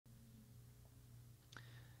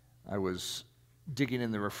I was digging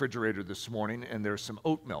in the refrigerator this morning, and there's some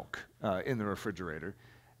oat milk in the refrigerator.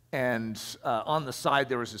 And on the side,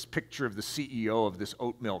 there was this picture of the CEO of this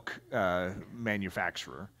oat milk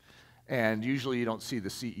manufacturer. And usually you don't see the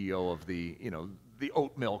CEO of the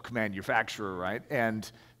oat milk manufacturer, right? And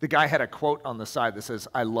the guy had a quote on the side that says,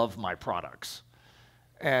 "I love my products."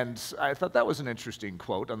 And I thought that was an interesting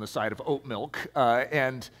quote on the side of oat milk.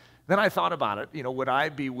 And then I thought about it, would I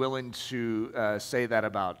be willing to say that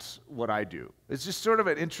about what I do? It's just sort of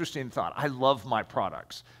an interesting thought. I love my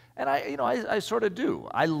products. And I sort of do.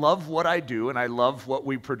 I love what I do, and I love what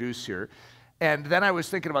we produce here. And then I was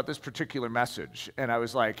thinking about this particular message, and I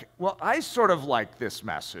was like, well, I sort of like this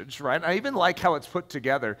message, right? I even like how it's put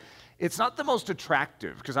together. It's not the most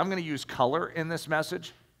attractive, because I'm going to use color in this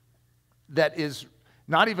message that is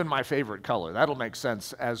not even my favorite color. That'll make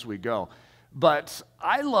sense as we go. But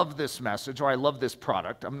I love this message, or I love this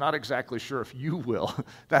product. I'm not exactly sure if you will.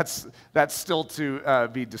 That's still to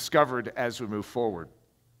be discovered as we move forward.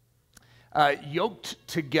 Yoked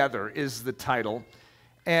Together is the title.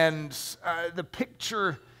 And the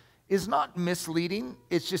picture is not misleading.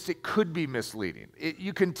 It's just it could be misleading.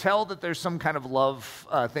 You can tell that there's some kind of love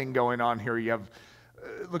thing going on here. You have,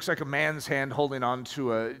 it looks like a man's hand holding on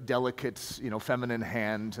to a delicate, feminine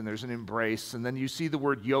hand, and there's an embrace. And then you see the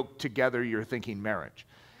word yoked together, you're thinking marriage.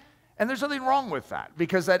 And there's nothing wrong with that,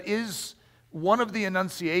 because that is one of the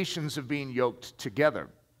enunciations of being yoked together.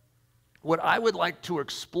 What I would like to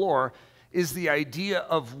explore is the idea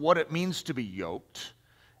of what it means to be yoked,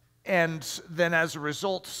 and then as a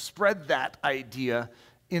result, spread that idea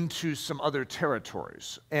into some other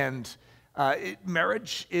territories. And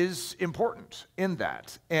marriage is important in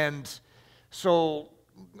that. And so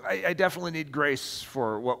I definitely need grace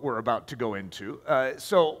for what we're about to go into.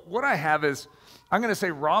 So what I have is, I'm going to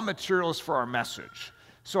say raw materials for our message.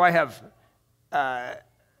 So I have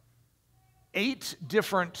 8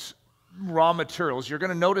 different raw materials. You're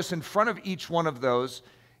going to notice in front of each one of those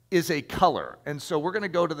is a color. And so we're going to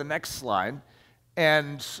go to the next slide,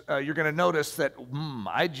 and you're going to notice that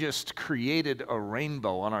I just created a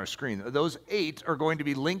rainbow on our screen. Those 8 are going to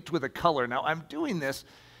be linked with a color. Now I'm doing this.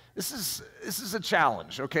 This is a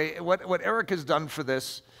challenge, okay? What Eric has done for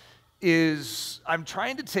this is I'm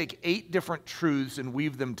trying to take 8 different truths and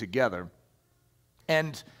weave them together.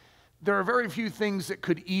 And there are very few things that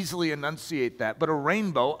could easily enunciate that, but a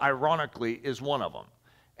rainbow, ironically, is one of them.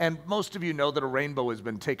 And most of you know that a rainbow has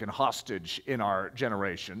been taken hostage in our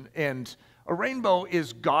generation. And a rainbow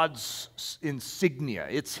is God's insignia.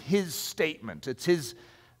 It's his statement. It's his,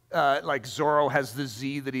 like Zorro has the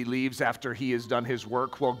Z that he leaves after he has done his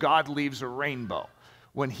work. Well, God leaves a rainbow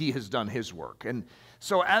when he has done his work. And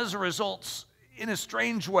so as a result, in a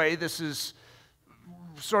strange way, this is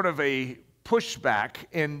sort of a pushback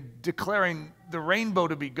in declaring the rainbow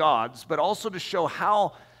to be God's, but also to show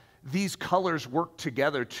how these colors work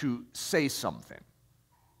together to say something.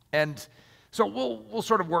 And so we'll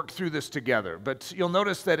sort of work through this together, but you'll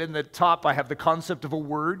notice that in the top I have the concept of a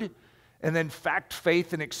word, and then fact,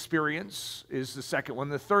 faith, and experience is the second one.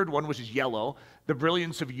 The third one, which is yellow, the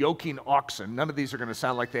brilliance of yoking oxen. None of these are going to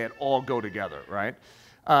sound like they all go together, right?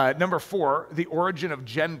 Number 4, the origin of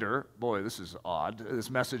gender. Boy, this is odd.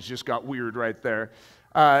 This message just got weird right there.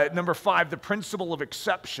 Number 5, the principle of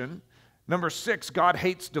exception. Number 6, God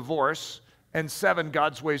hates divorce. And 7,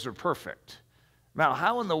 God's ways are perfect. Now,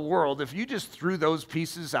 how in the world, if you just threw those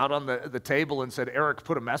pieces out on the table and said, Eric,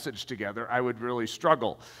 put a message together, I would really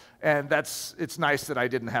struggle. And it's nice that I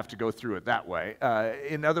didn't have to go through it that way.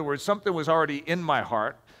 In other words, something was already in my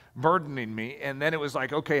heart, burdening me, and then it was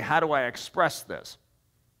like, okay, how do I express this?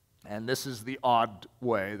 And this is the odd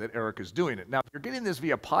way that Eric is doing it. Now, if you're getting this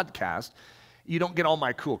via podcast, you don't get all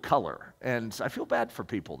my cool color. And I feel bad for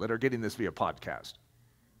people that are getting this via podcast.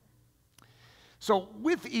 So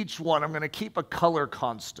with each one, I'm going to keep a color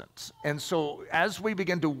constant. And so as we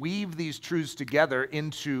begin to weave these truths together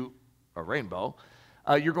into a rainbow,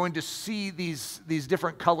 you're going to see these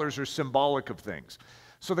different colors are symbolic of things.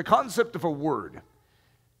 So the concept of a word,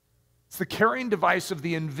 it's the carrying device of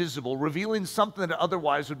the invisible, revealing something that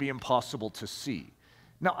otherwise would be impossible to see.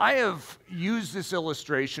 Now, I have used this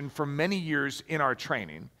illustration for many years in our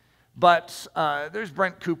training, but there's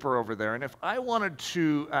Brent Cooper over there, and if I wanted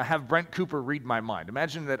to have Brent Cooper read my mind,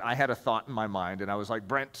 imagine that I had a thought in my mind, and I was like,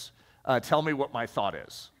 Brent, tell me what my thought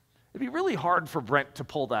is. It'd be really hard for Brent to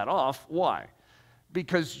pull that off. Why?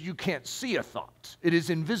 Because you can't see a thought. It is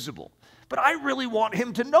invisible. But I really want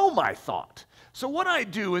him to know my thought. So what I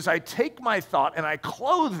do is I take my thought and I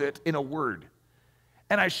clothe it in a word.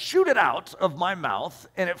 And I shoot it out of my mouth,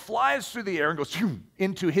 and it flies through the air and goes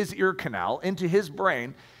into his ear canal, into his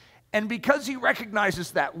brain, And because he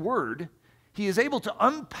recognizes that word, he is able to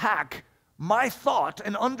unpack my thought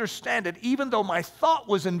and understand it even though my thought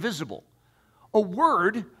was invisible. A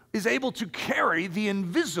word is able to carry the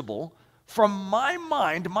invisible from my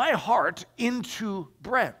mind, my heart, into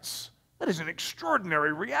Brent's. That is an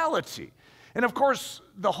extraordinary reality. And of course,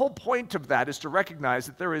 the whole point of that is to recognize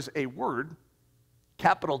that there is a word,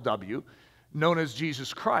 capital W, known as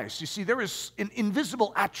Jesus Christ. You see, there is an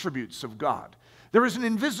invisible attributes of God. There is an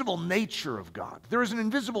invisible nature of God. There is an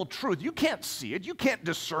invisible truth. You can't see it. You can't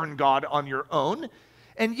discern God on your own.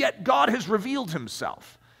 And yet God has revealed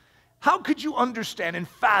himself. How could you understand and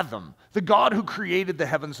fathom the God who created the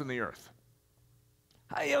heavens and the earth?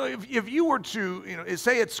 If you were to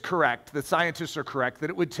say it's correct, the scientists are correct, that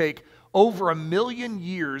it would take over 1 million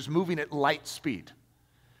years moving at light speed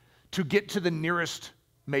to get to the nearest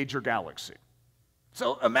major galaxy.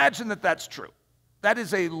 So imagine that that's true. That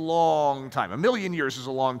is a long time. 1 million years is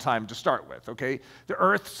a long time to start with, okay? The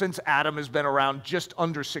earth since Adam has been around just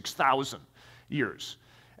under 6,000 years.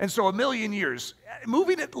 And so 1 million years,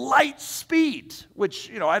 moving at light speed,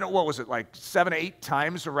 which, what was it, like 7 to 8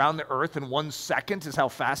 times around the earth in 1 second is how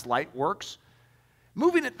fast light works.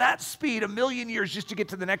 Moving at that speed, 1 million years just to get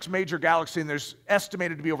to the next major galaxy, and there's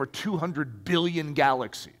estimated to be over 200 billion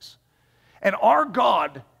galaxies. And our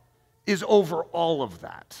God is over all of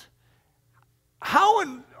that. How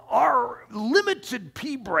in our limited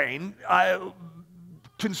pea-brain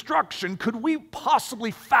construction could we possibly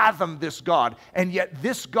fathom this God? And yet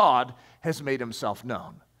this God has made himself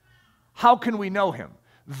known. How can we know him?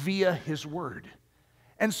 Via his word.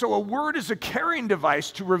 And so a word is a carrying device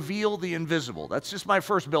to reveal the invisible. That's just my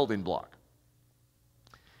first building block.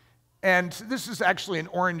 And this is actually an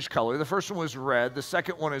orange color. The first one was red. The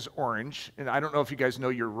second one is orange. And I don't know if you guys know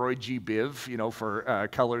your Roy G. Biv, for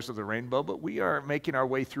colors of the rainbow, but we are making our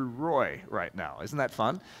way through Roy right now. Isn't that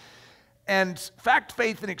fun? And fact,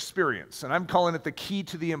 faith, and experience. And I'm calling it the key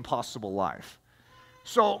to the impossible life.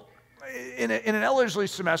 So in an Ellerslie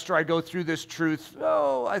semester, I go through this truth,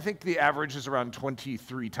 I think the average is around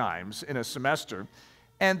 23 times in a semester.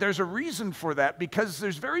 And there's a reason for that because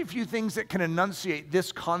there's very few things that can enunciate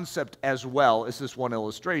this concept as well as this one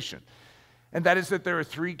illustration. And that is that there are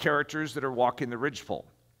 3 characters that are walking the ridgepole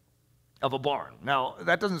of a barn. Now,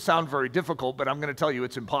 that doesn't sound very difficult, but I'm going to tell you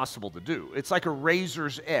it's impossible to do. It's like a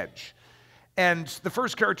razor's edge. And the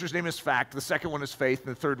first character's name is fact, the second one is faith,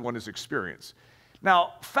 and the third one is experience.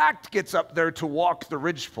 Now, fact gets up there to walk the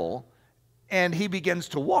ridgepole, and he begins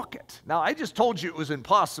to walk it. Now, I just told you it was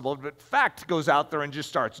impossible, but fact goes out there and just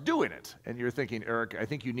starts doing it. And you're thinking, Eric, I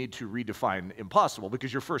think you need to redefine impossible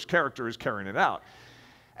because your first character is carrying it out.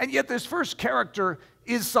 And yet this first character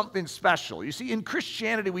is something special. You see, in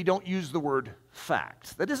Christianity, we don't use the word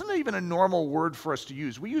fact. That isn't even a normal word for us to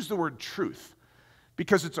use. We use the word truth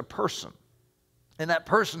because it's a person. And that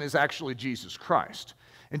person is actually Jesus Christ.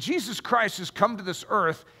 And Jesus Christ has come to this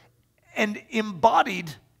earth and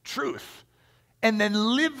embodied truth and then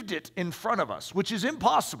lived it in front of us, which is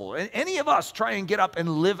impossible. And any of us try and get up and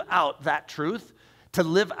live out that truth, to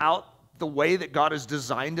live out the way that God has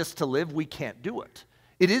designed us to live, we can't do it.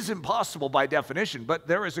 It is impossible by definition, but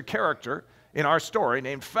there is a character in our story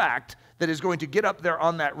named Fact that is going to get up there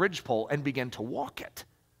on that ridgepole and begin to walk it.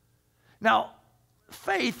 Now,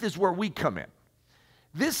 faith is where we come in.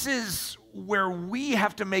 This is where we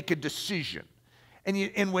have to make a decision.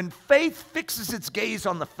 And when faith fixes its gaze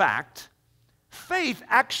on the fact, faith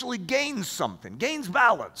actually gains something, gains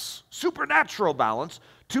balance, supernatural balance,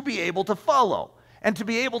 to be able to follow and to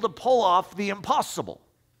be able to pull off the impossible.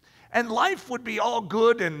 And life would be all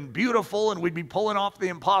good and beautiful, and we'd be pulling off the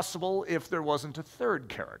impossible if there wasn't a third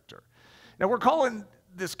character. Now, we're calling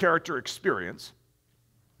this character experience,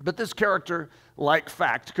 but this character, like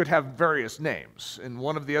fact, could have various names, and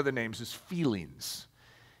one of the other names is feelings.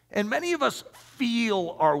 And many of us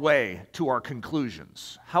feel our way to our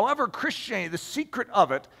conclusions. However, Christianity, the secret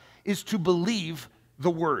of it is to believe the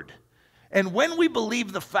word. And when we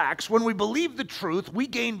believe the facts, when we believe the truth, we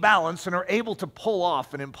gain balance and are able to pull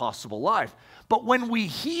off an impossible life. But when we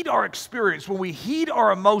heed our experience, when we heed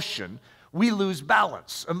our emotion, we lose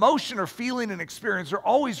balance. Emotion or feeling and experience are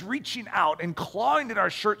always reaching out and clawing at our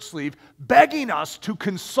shirt sleeve, begging us to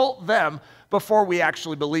consult them before we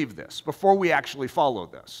actually believe this, before we actually follow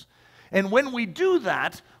this. And when we do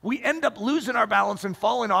that, we end up losing our balance and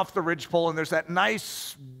falling off the ridgepole, and there's that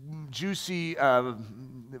nice, juicy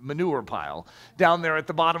manure pile down there at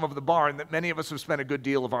the bottom of the barn that many of us have spent a good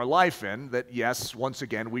deal of our life in, that, yes, once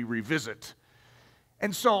again, we revisit.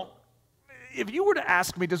 And so, if you were to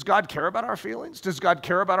ask me, does God care about our feelings? Does God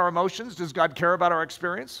care about our emotions? Does God care about our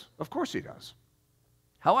experience? Of course he does.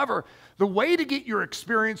 However, the way to get your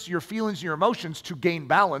experience, your feelings, and your emotions to gain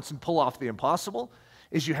balance and pull off the impossible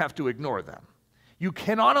is you have to ignore them. You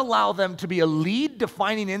cannot allow them to be a lead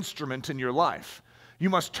defining instrument in your life. You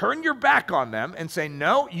must turn your back on them and say,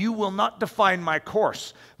 no, you will not define my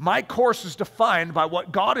course. My course is defined by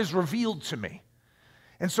what God has revealed to me.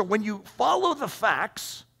 And so when you follow the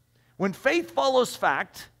facts, when faith follows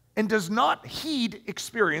fact and does not heed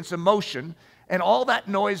experience, emotion, and all that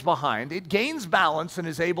noise behind, it gains balance and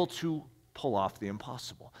is able to pull off the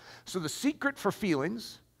impossible. So the secret for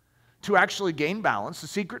feelings to actually gain balance, the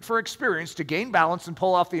secret for experience to gain balance and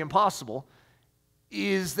pull off the impossible,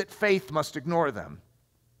 is that faith must ignore them.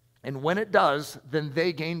 And when it does, then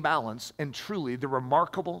they gain balance, and truly the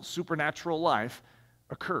remarkable supernatural life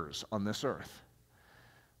occurs on this earth.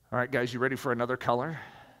 All right, guys, you ready for another color?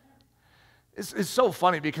 It's so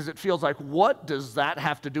funny because it feels like, what does that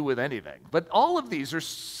have to do with anything? But all of these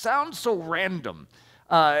sound so random.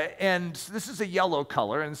 And this is a yellow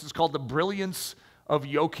color, and this is called the brilliance of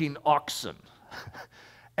yoking oxen.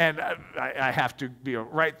 And I have to be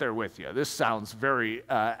right there with you. This sounds very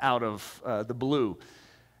out of the blue.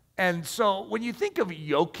 And so when you think of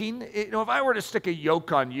yoking, if I were to stick a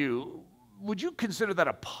yoke on you, would you consider that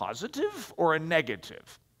a positive or a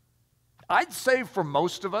negative? I'd say for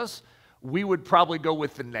most of us, we would probably go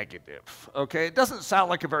with the negative, okay? It doesn't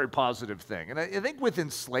sound like a very positive thing. And I think with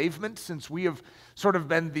enslavement, since we have sort of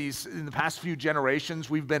been in the past few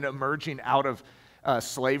generations, we've been emerging out of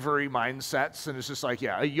slavery mindsets, and it's just like,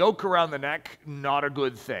 yeah, a yoke around the neck, not a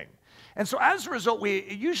good thing. And so as a result, we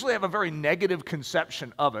usually have a very negative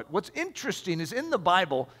conception of it. What's interesting is in the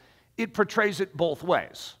Bible, it portrays it both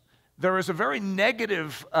ways. There is a very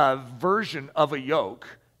negative version of a yoke,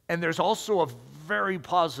 and there's also a very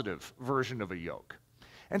positive version of a yoke.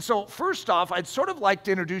 And so first off, I'd sort of like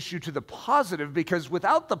to introduce you to the positive, because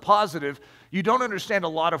without the positive, you don't understand a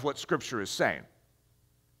lot of what Scripture is saying.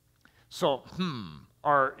 So,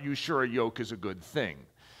 are you sure a yoke is a good thing?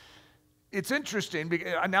 It's interesting,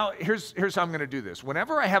 because now here's how I'm going to do this.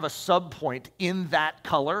 Whenever I have a subpoint in that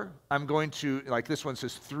color, I'm going to, like this one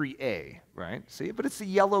says 3A, right? See, but it's a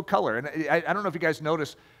yellow color. And I don't know if you guys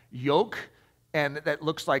notice yoke, and that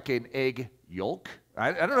looks like an egg yolk.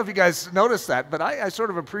 I don't know if you guys noticed that, but I sort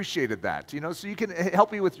of appreciated that, so you can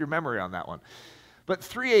help me with your memory on that one. But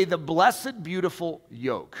 3A, the blessed, beautiful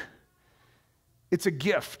yoke. It's a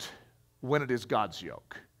gift when it is God's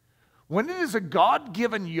yoke. When it is a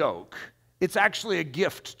God-given yoke, it's actually a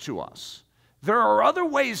gift to us. There are other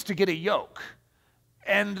ways to get a yoke,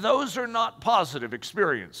 and those are not positive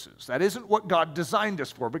experiences. That isn't what God designed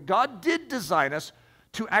us for, but God did design us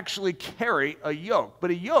to actually carry a yoke.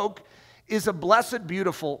 But a yoke is a blessed,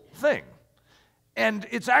 beautiful thing. And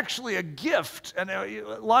it's actually a gift. And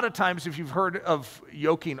a lot of times, if you've heard of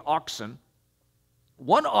yoking oxen,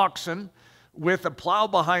 one oxen with a plow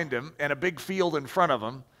behind him and a big field in front of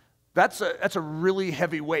him, that's a really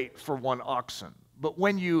heavy weight for one oxen. But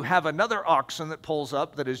when you have another oxen that pulls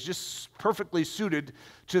up that is just perfectly suited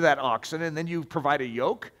to that oxen, and then you provide a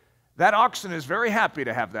yoke, that oxen is very happy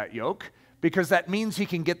to have that yoke, because that means he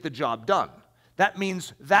can get the job done. That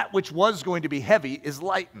means that which was going to be heavy is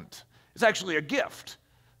lightened. It's actually a gift.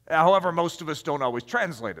 However, most of us don't always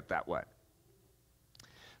translate it that way.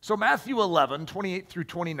 So Matthew 11, 28 through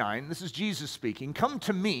 29, this is Jesus speaking. Come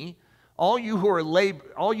to me, all you who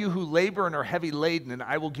labor and are heavy laden, and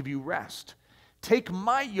I will give you rest. Take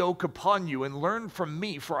my yoke upon you and learn from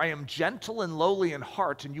me, for I am gentle and lowly in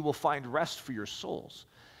heart, and you will find rest for your souls.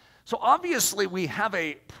 So obviously we have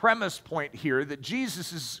a premise point here that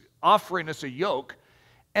Jesus is offering us a yoke,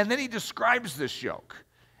 and then he describes this yoke.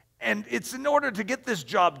 And it's in order to get this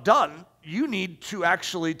job done, you need to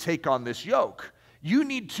actually take on this yoke. You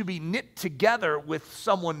need to be knit together with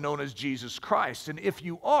someone known as Jesus Christ. And if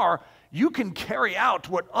you are, you can carry out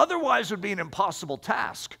what otherwise would be an impossible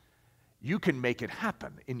task. You can make it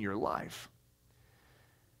happen in your life.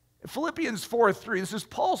 Philippians 4:3, this is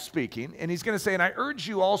Paul speaking, and he's going to say, and I urge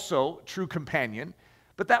you also, true companion,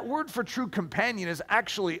 but that word for true companion is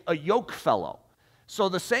actually a yoke fellow. So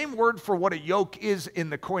the same word for what a yoke is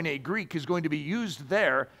in the Koine Greek is going to be used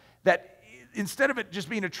there, that instead of it just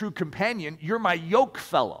being a true companion, you're my yoke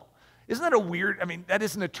fellow. Isn't that a weird, that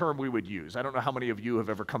isn't a term we would use. I don't know how many of you have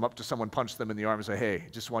ever come up to someone, punched them in the arm and say, hey,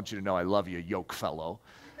 just want you to know I love you, yoke fellow.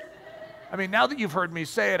 Now that you've heard me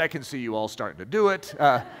say it, I can see you all starting to do it.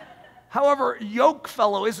 However, yoke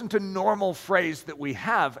fellow isn't a normal phrase that we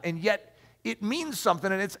have, and yet it means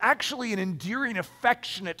something, and it's actually an endearing,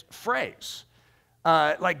 affectionate phrase,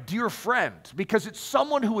 like dear friend, because it's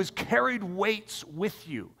someone who has carried weights with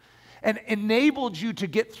you and enabled you to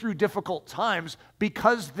get through difficult times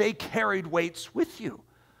because they carried weights with you.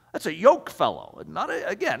 That's a yoke fellow.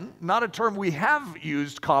 Again, not a term we have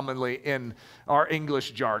used commonly in our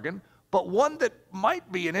English jargon, but one that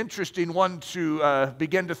might be an interesting one to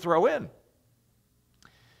begin to throw in.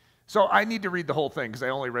 So I need to read the whole thing because I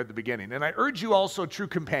only read the beginning. And I urge you also, true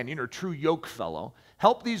companion or true yoke fellow,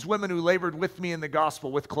 help these women who labored with me in the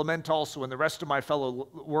gospel, with Clement also and the rest of my fellow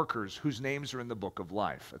workers whose names are in the book of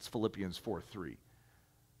life. That's Philippians 4:3.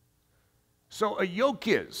 So a yoke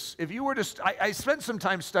is, if you were to, I spent some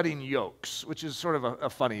time studying yokes, which is sort of a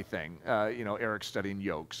funny thing, Eric studying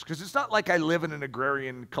yokes, because it's not like I live in an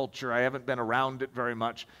agrarian culture. I haven't been around it very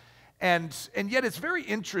much. And yet it's very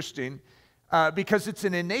interesting because it's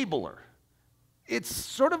an enabler. It's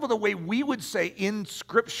sort of the way we would say in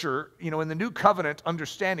Scripture, in the New Covenant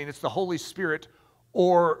understanding, it's the Holy Spirit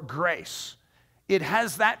or grace. It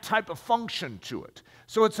has that type of function to it.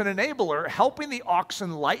 So it's an enabler helping the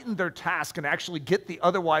oxen lighten their task and actually get the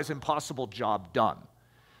otherwise impossible job done.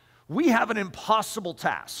 We have an impossible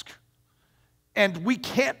task, and we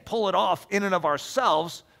can't pull it off in and of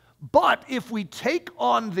ourselves, but if we take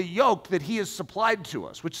on the yoke that he has supplied to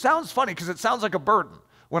us, which sounds funny because it sounds like a burden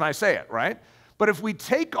when I say it, right? But if we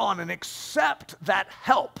take on and accept that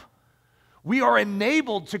help, we are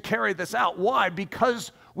enabled to carry this out. Why?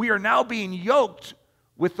 Because we are now being yoked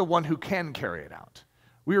with the one who can carry it out.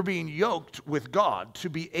 We are being yoked with God to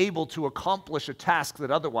be able to accomplish a task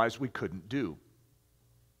that otherwise we couldn't do.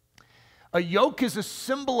 A yoke is a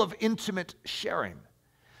symbol of intimate sharing.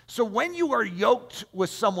 So when you are yoked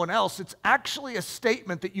with someone else, it's actually a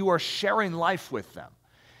statement that you are sharing life with them.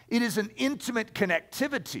 It is an intimate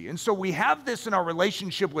connectivity. And so we have this in our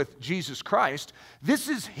relationship with Jesus Christ. This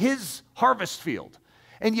is his harvest field.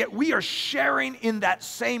 And yet we are sharing in that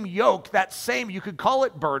same yoke, that same, you could call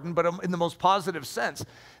it burden, but in the most positive sense,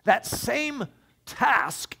 that same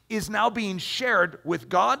task is now being shared with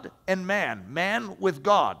God and man with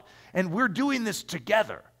God. And we're doing this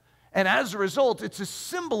together. And as a result, it's a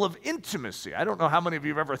symbol of intimacy. I don't know how many of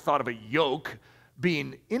you have ever thought of a yoke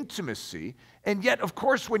being intimacy. And yet, of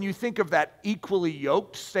course, when you think of that equally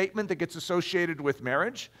yoked statement that gets associated with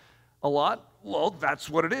marriage a lot, well, that's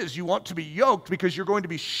what it is. You want to be yoked because you're going to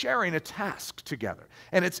be sharing a task together.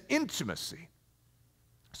 And it's intimacy.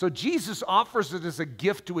 So Jesus offers it as a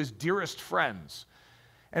gift to his dearest friends.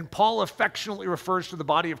 And Paul affectionately refers to the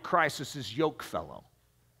body of Christ as his yoke fellow.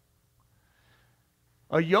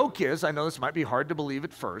 A yoke is, I know this might be hard to believe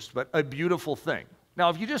at first, but a beautiful thing. Now,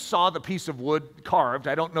 if you just saw the piece of wood carved,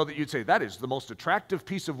 I don't know that you'd say, that is the most attractive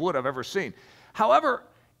piece of wood I've ever seen. However,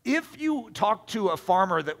 if you talk to a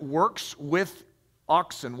farmer that works with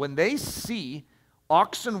oxen, when they see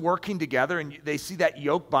oxen working together and they see that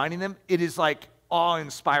yoke binding them, it is like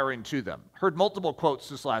awe-inspiring to them. Heard multiple quotes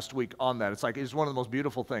this last week on that. It's like, it's one of the most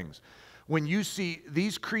beautiful things. When you see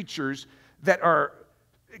these creatures that are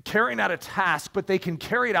carrying out a task, but they can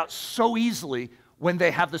carry it out so easily when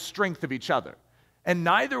they have the strength of each other. And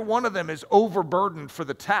neither one of them is overburdened for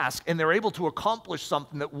the task, and they're able to accomplish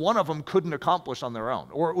something that one of them couldn't accomplish on their own,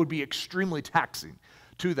 or it would be extremely taxing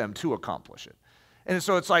to them to accomplish it. And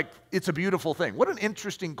so it's like, it's a beautiful thing. What an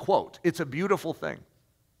interesting quote. It's a beautiful thing.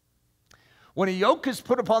 When a yoke is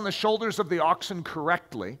put upon the shoulders of the oxen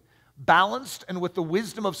correctly, balanced and with the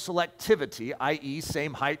wisdom of selectivity, i.e.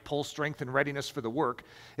 same height, pull strength, and readiness for the work,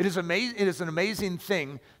 it is an amazing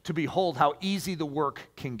thing to behold how easy the work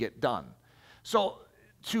can get done. So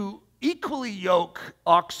to equally yoke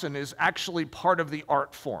oxen is actually part of the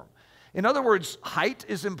art form. In other words, height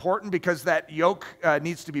is important because that yoke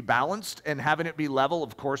needs to be balanced, and having it be level,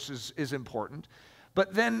 of course, is important.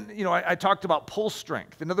 But then, I talked about pull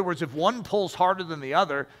strength. In other words, if one pulls harder than the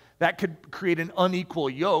other, that could create an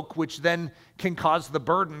unequal yoke, which then can cause the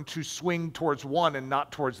burden to swing towards one and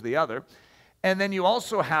not towards the other. And then you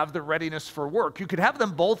also have the readiness for work. You could have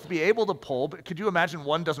them both be able to pull, but could you imagine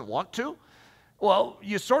one doesn't want to? Well,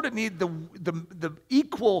 you sort of need the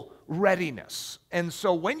equal readiness. And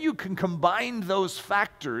so when you can combine those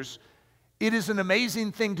factors, it is an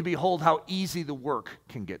amazing thing to behold how easy the work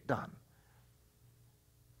can get done.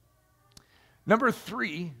 Number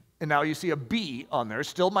 3, and now you see a B on there,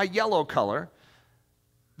 still my yellow color,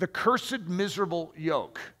 the cursed, miserable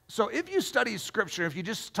yoke. So if you study Scripture, if you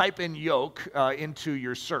just type in yoke into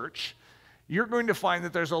your search, you're going to find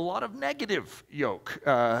that there's a lot of negative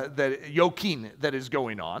yoking that is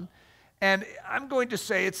going on. And I'm going to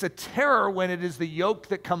say it's a terror when it is the yoke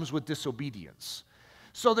that comes with disobedience.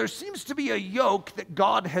 So there seems to be a yoke that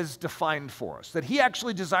God has defined for us, that he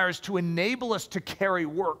actually desires to enable us to carry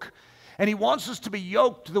work. And he wants us to be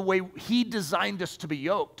yoked the way he designed us to be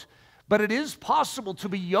yoked. But it is possible to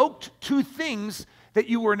be yoked to things that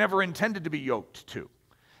you were never intended to be yoked to.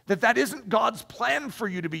 that isn't God's plan for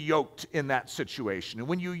you to be yoked in that situation. And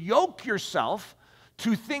when you yoke yourself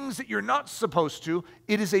to things that you're not supposed to,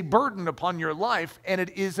 it is a burden upon your life, and it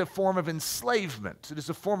is a form of enslavement. It is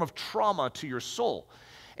a form of trauma to your soul.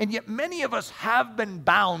 And yet many of us have been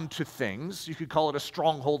bound to things, you could call it a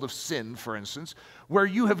stronghold of sin, for instance, where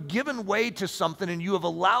you have given way to something and you have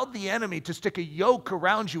allowed the enemy to stick a yoke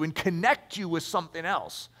around you and connect you with something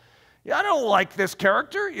else. Yeah, I don't like this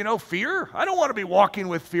character, fear. I don't want to be walking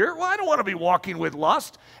with fear. Well, I don't want to be walking with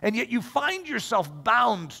lust. And yet you find yourself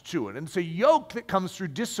bound to it. And it's a yoke that comes through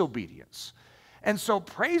disobedience. And so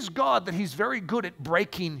praise God that he's very good at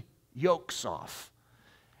breaking yokes off.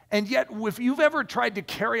 And yet if you've ever tried to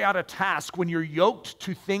carry out a task when you're yoked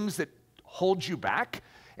to things that hold you back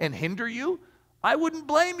and hinder you, I wouldn't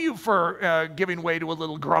blame you for giving way to a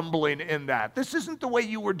little grumbling in that. This isn't the way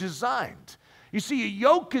you were designed. You see, a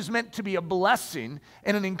yoke is meant to be a blessing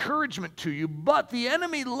and an encouragement to you, but the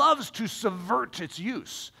enemy loves to subvert its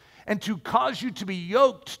use and to cause you to be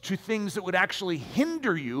yoked to things that would actually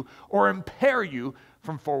hinder you or impair you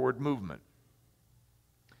from forward movement.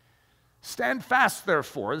 Stand fast,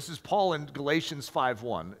 therefore, this is Paul in Galatians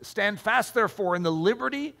 5:1. Stand fast, therefore, in the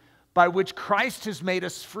liberty by which Christ has made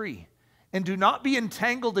us free, and do not be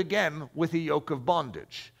entangled again with a yoke of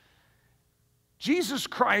bondage. Jesus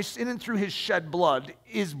Christ, in and through his shed blood,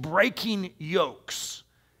 is breaking yokes.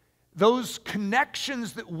 Those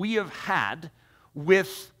connections that we have had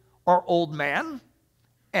with our old man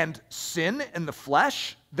and sin and the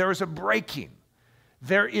flesh, there is a breaking.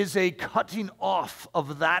 There is a cutting off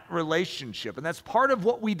of that relationship. And that's part of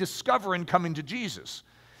what we discover in coming to Jesus.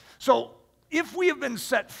 So if we have been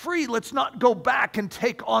set free, let's not go back and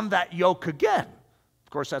take on that yoke again. Of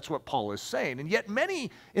course, that's what Paul is saying. And yet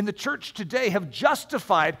many in the church today have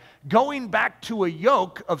justified going back to a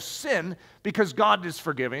yoke of sin because God is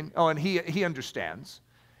forgiving. Oh, and he understands.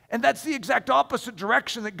 And that's the exact opposite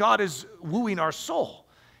direction that God is wooing our soul.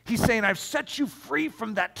 He's saying, I've set you free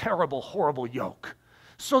from that terrible, horrible yoke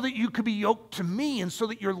so that you could be yoked to me and so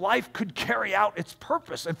that your life could carry out its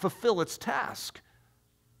purpose and fulfill its task.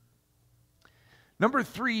 Number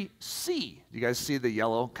 3C. Do you guys see the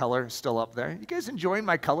yellow color still up there? You guys enjoying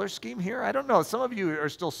my color scheme here? I don't know. Some of you are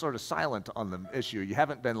still sort of silent on the issue. You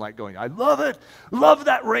haven't been like going, I love it. Love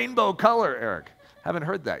that rainbow color, Eric. Haven't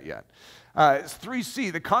heard that yet. It's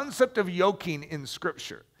 3C, the concept of yoking in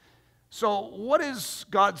Scripture. So what does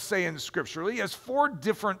God say in Scripture? He has 4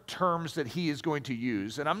 different terms that he is going to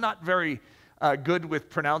use. And I'm not very good with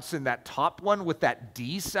pronouncing that top one with that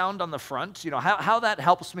D sound on the front. You know, how that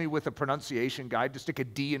helps me with a pronunciation guide, to stick a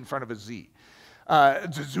D in front of a Z.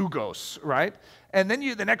 Zugos, right? And then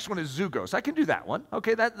the next one is zugos. I can do that one.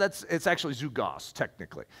 Okay, it's actually zugos,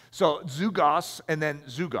 technically. So zugos and then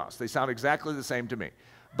zugos. They sound exactly the same to me.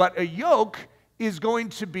 But a yoke is going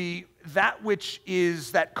to be that which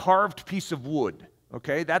is that carved piece of wood.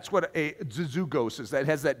 Okay, that's what a zugos is. That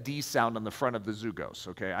has that D sound on the front of the zugos.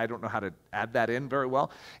 Okay, I don't know how to add that in very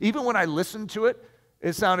well. Even when I listened to it,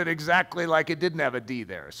 it sounded exactly like it didn't have a D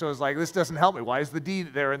there. So it's like, this doesn't help me. Why is the D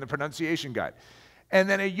there in the pronunciation guide? And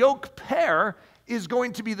then a yoke pair is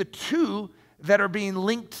going to be the two that are being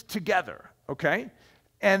linked together. Okay,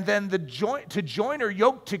 and then the to join or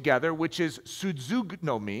yoke together, which is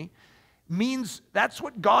suzugnomi, means that's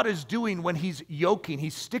what God is doing when he's yoking.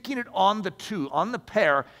 He's sticking it on the two, on the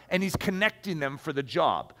pair, and he's connecting them for the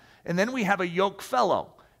job. And then we have a yoke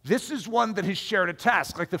fellow. This is one that has shared a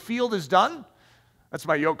task. Like the field is done, that's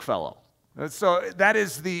my yoke fellow. So that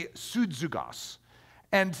is the sudzugos.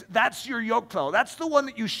 And that's your yoke fellow. That's the one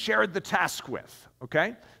that you shared the task with,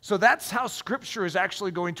 okay? So that's how Scripture is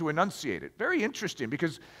actually going to enunciate it. Very interesting,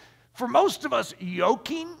 because for most of us,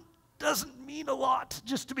 yoking doesn't mean a lot.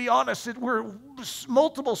 Just to be honest, we're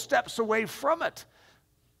multiple steps away from it.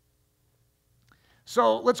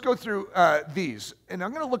 So let's go through these. And I'm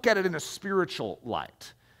going to look at it in a spiritual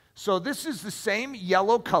light. So this is the same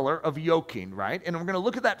yellow color of yoking, right? And we're going to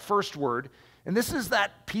look at that first word. And this is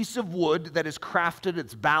that piece of wood that is crafted,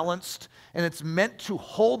 it's balanced, and it's meant to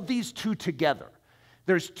hold these two together.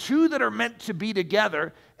 There's two that are meant to be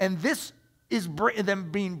together, and this is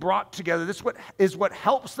them being brought together. This is what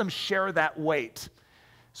helps them share that weight.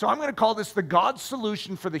 So I'm going to call this the God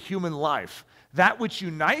solution for the human life. That which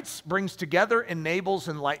unites, brings together, enables,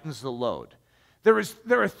 and lightens the load. There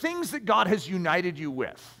are things that God has united you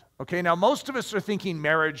with. Okay, now most of us are thinking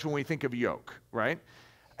marriage when we think of yoke, right?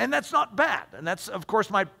 And that's not bad. And that's, of course,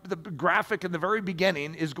 the graphic in the very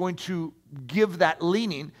beginning is going to give that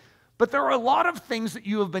leaning. But there are a lot of things that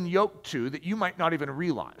you have been yoked to that you might not even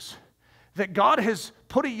realize. That God has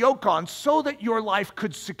put a yoke on so that your life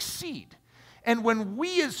could succeed. And when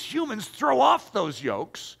we as humans throw off those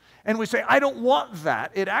yokes, and we say, I don't want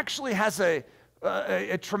that, it actually has a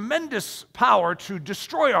tremendous power to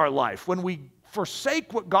destroy our life when we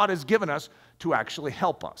forsake what God has given us to actually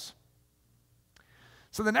help us.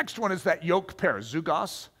 So the next one is that yoke pair,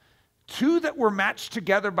 zugos, two that were matched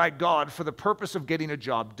together by God for the purpose of getting a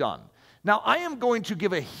job done. Now, I am going to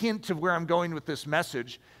give a hint of where I'm going with this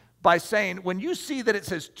message by saying, when you see that it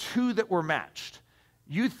says two that were matched,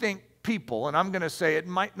 you think people, and I'm going to say it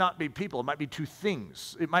might not be people, it might be two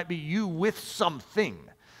things. It might be you with something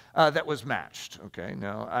that was matched, okay?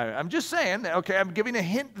 Now, I'm just saying, okay, I'm giving a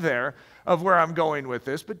hint there of where I'm going with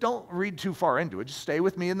this, but don't read too far into it. Just stay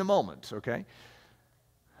with me in the moment, okay?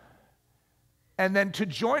 And then to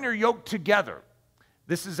join or yoke together.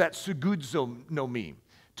 This is that sugudzo-no-mi.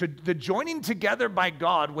 The joining together by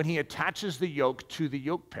God when he attaches the yoke to the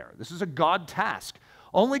yoke pair. This is a God task.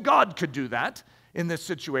 Only God could do that in this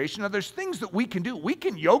situation. Now, there's things that we can do. We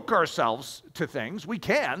can yoke ourselves to things. We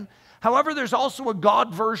can. However, there's also a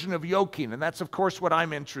God version of yoking, and that's, of course, what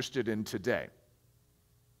I'm interested in today.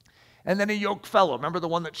 And then a yoke fellow. Remember the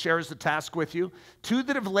one that shares the task with you? Two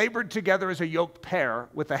that have labored together as a yoke pair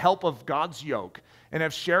with the help of God's yoke and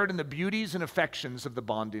have shared in the beauties and affections of the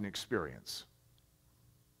bonding experience.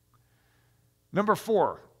 Number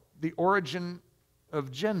 4, the origin of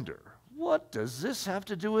gender. What does this have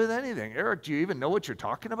to do with anything? Eric, do you even know what you're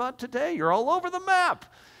talking about today? You're all over the map.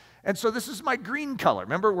 And so this is my green color.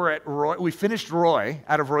 Remember, we're at Roy. We finished Roy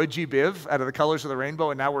out of Roy G. Biv, out of the colors of the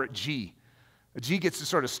rainbow, and now we're at G. G gets to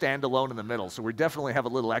sort of stand alone in the middle, so we definitely have a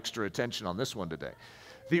little extra attention on this one today.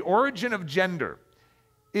 The origin of gender.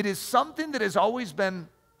 It is something that has always been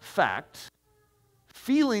fact.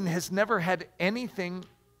 Feeling has never had anything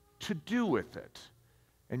to do with it.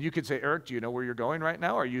 And you could say, Eric, do you know where you're going right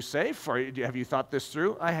now? Are you safe? Have you thought this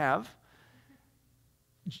through? I have.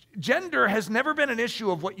 Gender has never been an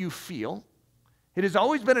issue of what you feel. It has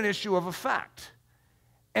always been an issue of a fact.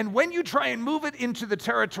 And when you try and move it into the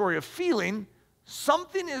territory of feeling,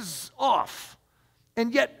 something is off.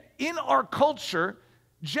 And yet, in our culture,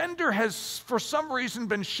 gender has, for some reason,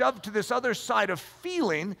 been shoved to this other side of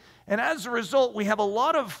feeling, and as a result, we have a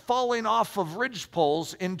lot of falling off of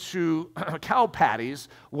ridgepoles into cow patties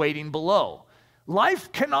waiting below.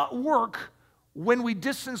 Life cannot work when we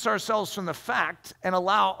distance ourselves from the fact and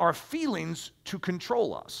allow our feelings to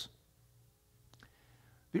control us.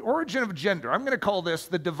 The origin of gender, I'm going to call this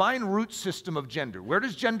the divine root system of gender. Where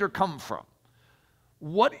does gender come from?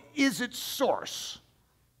 What is its source?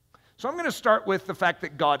 So I'm going to start with the fact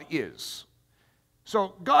that God is.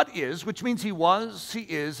 So God is, which means he was, he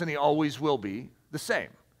is, and he always will be the same.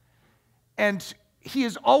 And he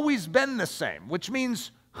has always been the same, which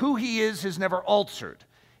means who he is has never altered.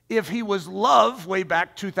 If he was love way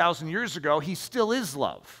back 2,000 years ago, he still is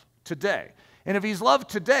love today. And if he's love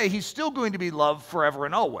today, he's still going to be love forever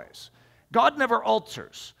and always. God never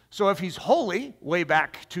alters. So if he's holy way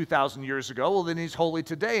back 2,000 years ago, well, then he's holy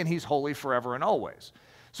today, and he's holy forever and always.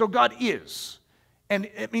 So God is, and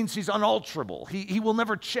it means he's unalterable. He will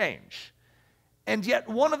never change. And yet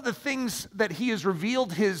one of the things that he has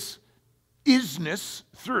revealed his isness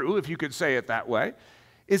through, if you could say it that way,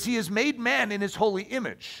 is he has made man in his holy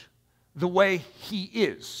image, the way he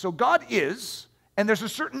is. So God is, and there's a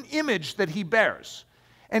certain image that he bears.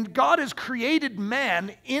 And God has created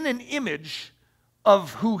man in an image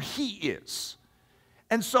of who he is.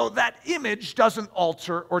 And so that image doesn't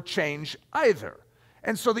alter or change either.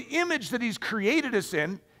 And so the image that he's created us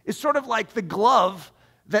in is sort of like the glove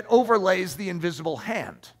that overlays the invisible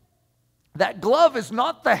hand. That glove is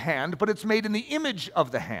not the hand, but it's made in the image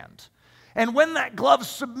of the hand. And when that glove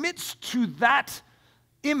submits to that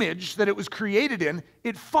image that it was created in,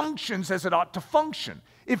 it functions as it ought to function.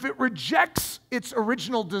 If it rejects its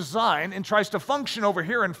original design and tries to function over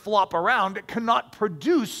here and flop around, it cannot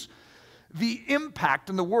produce the impact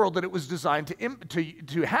in the world that it was designed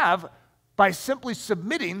to have by simply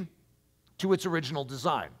submitting to its original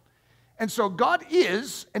design. And so God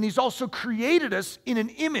is, and he's also created us in an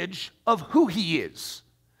image of who he is.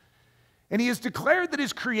 And he has declared that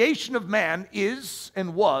his creation of man is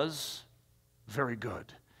and was very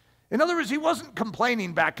good. In other words, he wasn't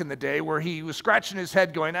complaining back in the day where he was scratching his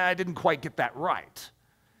head going, I didn't quite get that right.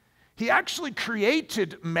 He actually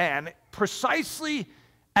created man precisely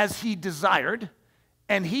as he desired,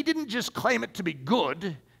 and he didn't just claim it to be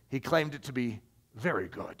good, he claimed it to be very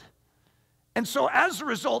good. And so as a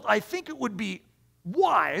result, I think it would be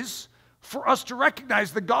wise for us to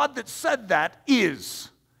recognize the God that said that is.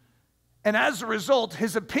 And as a result,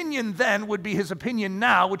 his opinion then would be his opinion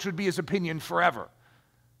now, which would be his opinion forever.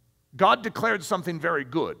 God declared something very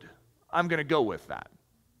good. I'm going to go with that.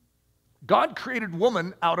 God created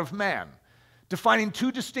woman out of man defining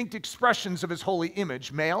two distinct expressions of his holy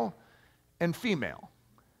image, male and female.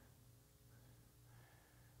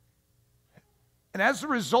 And as a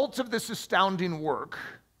result of this astounding work,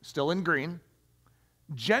 still in green,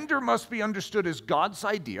 gender must be understood as God's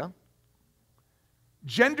idea.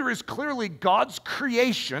 Gender is clearly God's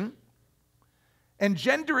creation, and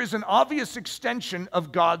gender is an obvious extension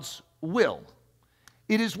of God's will.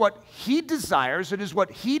 It is what he desires, it is what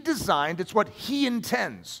he designed, it's what he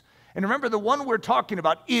intends. And remember, the one we're talking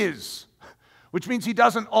about is, which means he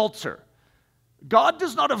doesn't alter. God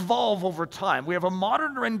does not evolve over time. We have a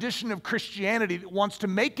modern rendition of Christianity that wants to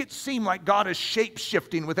make it seem like God is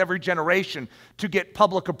shape-shifting with every generation to get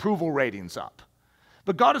public approval ratings up.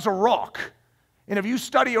 But God is a rock. And if you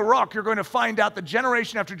study a rock, you're going to find out that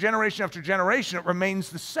generation after generation after generation, it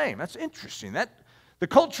remains the same. That's interesting. The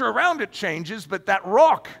culture around it changes, but that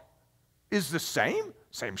rock is the same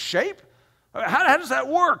shape. How does that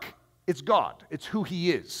work? It's God. It's who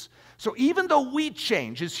he is. So even though we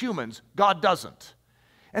change as humans, God doesn't.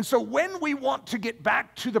 And so when we want to get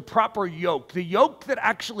back to the proper yoke, the yoke that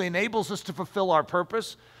actually enables us to fulfill our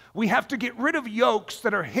purpose, we have to get rid of yokes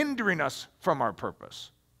that are hindering us from our purpose.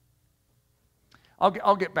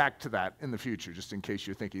 I'll get back to that in the future, just in case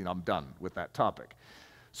you're thinking I'm done with that topic.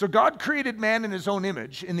 So God created man in his own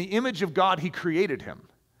image. In the image of God, he created him.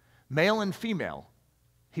 Male and female,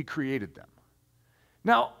 he created them.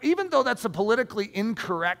 Now, even though that's a politically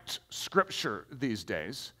incorrect scripture these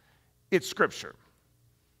days, it's scripture.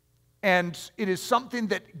 And it is something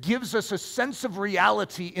that gives us a sense of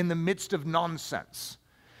reality in the midst of nonsense.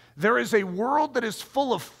 There is a world that is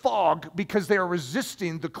full of fog because they are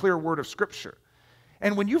resisting the clear word of scripture.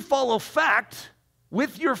 And when you follow fact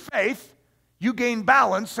with your faith, you gain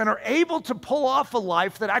balance and are able to pull off a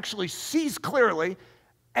life that actually sees clearly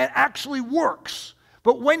and actually works.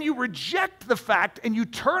 But when you reject the fact and you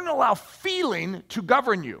turn and allow feeling to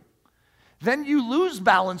govern you, then you lose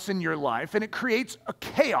balance in your life and it creates a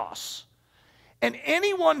chaos. And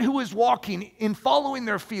anyone who is walking in following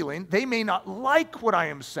their feeling, they may not like what I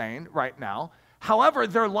am saying right now. However,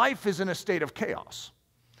 their life is in a state of chaos.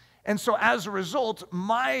 And so as a result,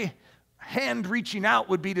 my hand reaching out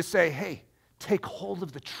would be to say, hey, take hold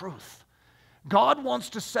of the truth. God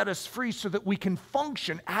wants to set us free so that we can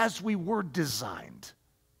function as we were designed.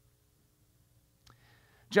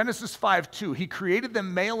 Genesis 5:2, he created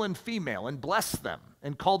them male and female and blessed them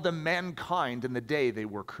and called them mankind in the day they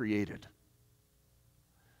were created.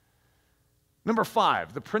 Number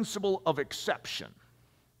 5, the principle of exception.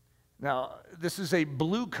 Now, this is a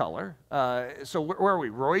blue color. So where are we?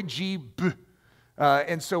 Roy G. B.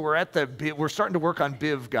 And so we're starting to work on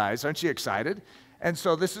BIV, guys. Aren't you excited? And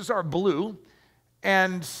so this is our blue.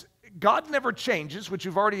 And God never changes, which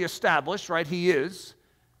you've already established, right? He is.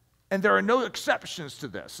 And there are no exceptions to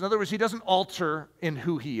this. In other words, he doesn't alter in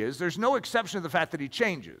who he is. There's no exception to the fact that he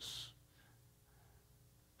changes.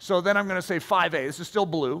 So then I'm going to say 5A. This is still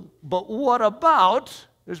blue. But what about,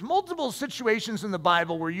 there's multiple situations in the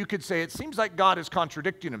Bible where you could say it seems like God is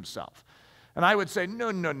contradicting himself. And I would say,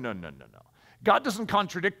 no. God doesn't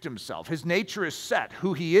contradict himself. His nature is set.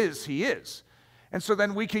 Who he is, he is. And so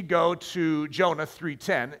then we could go to Jonah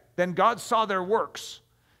 3:10. Then God saw their works.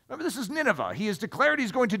 Remember, this is Nineveh. He has declared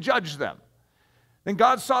he's going to judge them. Then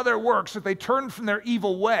God saw their works, that they turned from their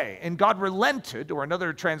evil way. And God relented, or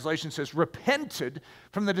another translation says repented,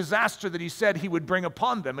 from the disaster that he said he would bring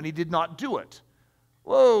upon them, and he did not do it.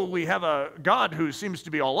 Whoa, we have a God who seems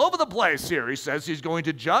to be all over the place here. He says he's going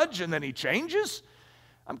to judge, and then he changes.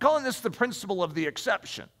 I'm calling this the principle of the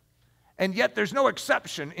exception. And yet there's no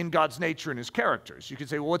exception in God's nature and his characters. You could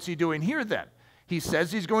say, well, what's he doing here then? He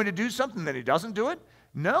says he's going to do something, then he doesn't do it?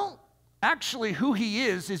 No. Actually, who he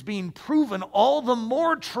is being proven all the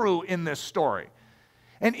more true in this story.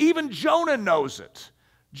 And even Jonah knows it.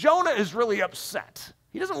 Jonah is really upset.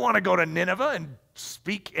 He doesn't want to go to Nineveh and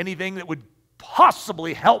speak anything that would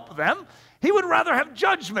possibly help them. He would rather have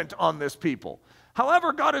judgment on this people.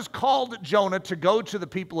 However, God has called Jonah to go to the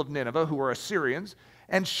people of Nineveh, who are Assyrians,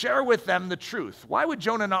 and share with them the truth. Why would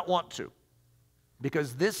Jonah not want to?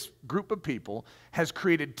 Because this group of people has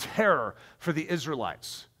created terror for the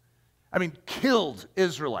Israelites. I mean, killed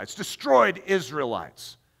Israelites, destroyed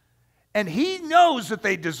Israelites. And he knows that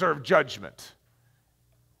they deserve judgment.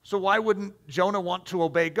 So why wouldn't Jonah want to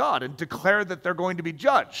obey God and declare that they're going to be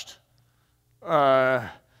judged?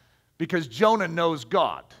 Because Jonah knows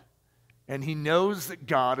God. And he knows that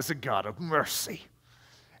God is a God of mercy.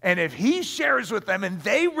 And if he shares with them and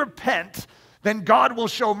they repent, then God will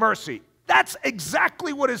show mercy. That's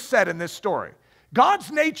exactly what is said in this story.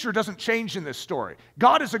 God's nature doesn't change in this story.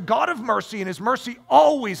 God is a God of mercy, and his mercy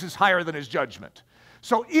always is higher than his judgment.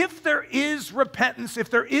 So if there is repentance, if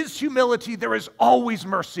there is humility, there is always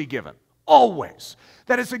mercy given. Always.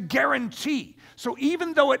 That is a guarantee. So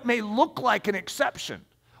even though it may look like an exception,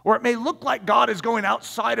 or it may look like God is going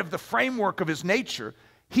outside of the framework of his nature,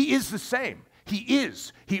 he is the same. He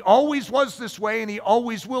is. He always was this way, and he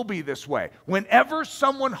always will be this way. Whenever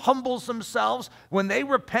someone humbles themselves, when they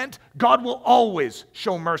repent, God will always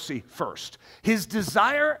show mercy first. His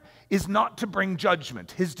desire is not to bring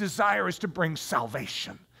judgment. His desire is to bring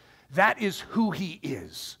salvation. That is who he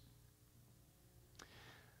is.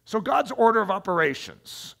 So God's order of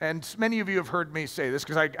operations, and many of you have heard me say this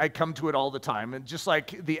because I come to it all the time, and just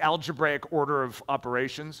like the algebraic order of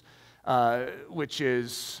operations, which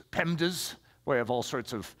is PEMDAS. We have all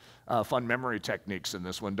sorts of fun memory techniques in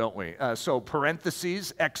this one, don't we? So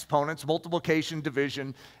parentheses, exponents, multiplication,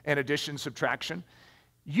 division, and addition, subtraction.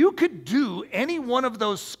 You could do any one of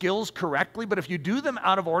those skills correctly, but if you do them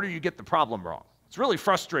out of order, you get the problem wrong. It's really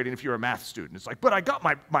frustrating if you're a math student. It's like, but I got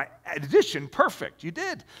my addition perfect. You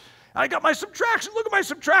did. I got my subtraction. Look at my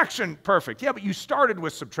subtraction. Perfect. Yeah, but you started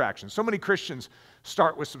with subtraction. So many Christians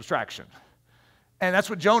start with subtraction. And that's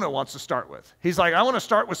what Jonah wants to start with. He's like, I want to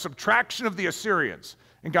start with subtraction of the Assyrians.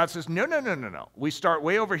 And God says, no. We start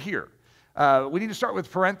way over here. We need to start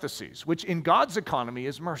with parentheses, which in God's economy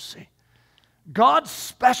is mercy. God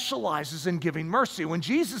specializes in giving mercy. When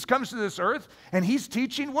Jesus comes to this earth and he's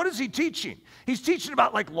teaching, what is he teaching? He's teaching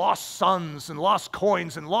about like lost sons and lost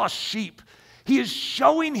coins and lost sheep. He is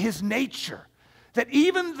showing his nature, that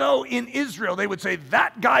even though in Israel they would say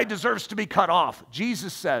that guy deserves to be cut off,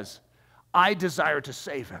 Jesus says, I desire to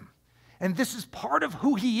save him. And this is part of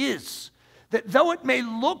who he is. That though it may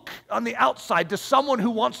look on the outside to someone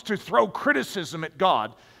who wants to throw criticism at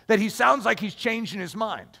God, that he sounds like he's changing his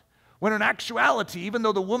mind. When in actuality, even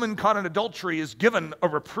though the woman caught in adultery is given a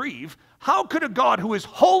reprieve, how could a God who is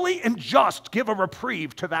holy and just give a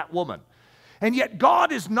reprieve to that woman? And yet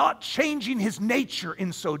God is not changing his nature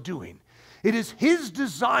in so doing. It is his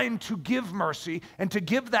design to give mercy and to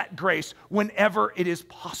give that grace whenever it is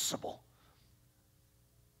possible.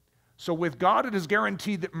 So with God, it is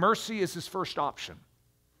guaranteed that mercy is his first option.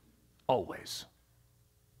 Always.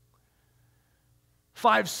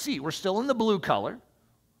 5C, we're still in the blue color.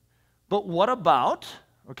 But what about,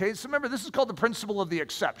 okay, so remember, this is called the principle of the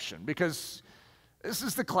exception, because this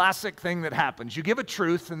is the classic thing that happens. You give a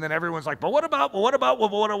truth, and then everyone's like, but what about?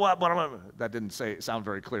 That didn't sound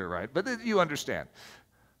very clear, right? But you understand.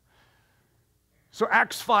 So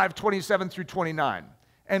Acts 5, 27 through 29.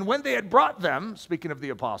 And when they had brought them, speaking of the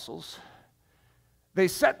apostles, they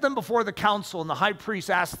set them before the council, and the high priest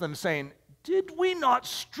asked them, saying, did we not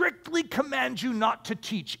strictly command you not to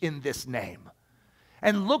teach in this name?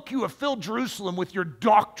 And look, you have filled Jerusalem with your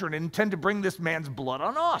doctrine and intend to bring this man's blood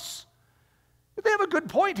on us. They have a good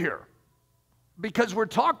point here, because we're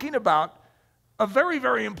talking about a very,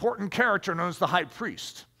 very important character known as the high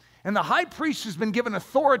priest. And the high priest has been given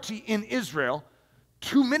authority in Israel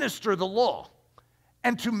to minister the law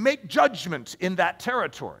and to make judgment in that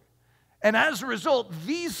territory. And as a result,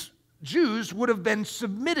 these Jews would have been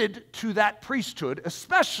submitted to that priesthood,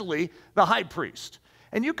 especially the high priest.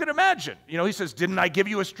 And you can imagine, he says, didn't I give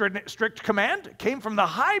you a strict command? It came from the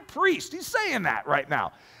high priest. He's saying that right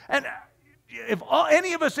now. And if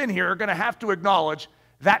any of us in here are going to have to acknowledge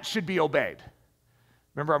that should be obeyed.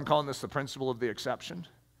 Remember, I'm calling this the principle of the exception.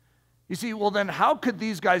 You see, well, then how could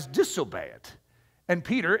these guys disobey it? And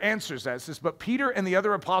Peter answers that. It says, but Peter and the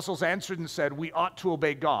other apostles answered and said, we ought to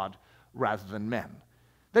obey God rather than men.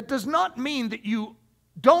 That does not mean that you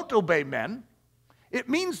don't obey men. It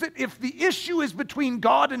means that if the issue is between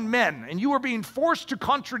God and men, and you are being forced to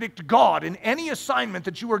contradict God in any assignment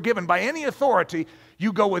that you are given by any authority,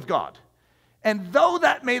 you go with God. And though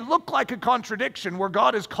that may look like a contradiction where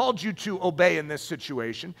God has called you to obey in this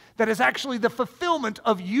situation, that is actually the fulfillment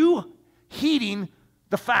of you heeding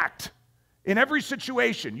the fact. In every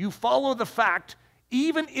situation, you follow the fact,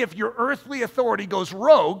 even if your earthly authority goes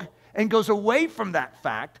rogue and goes away from that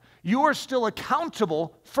fact, you are still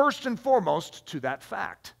accountable first and foremost to that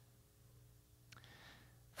fact.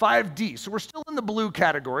 5D, so we're still in the blue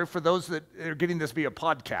category for those that are getting this via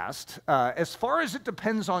podcast. As far as it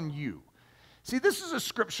depends on you. See, this is a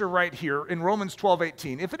scripture right here in Romans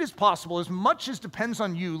 12:18. If it is possible, as much as depends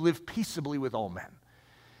on you, live peaceably with all men.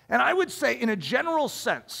 And I would say, in a general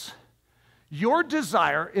sense, your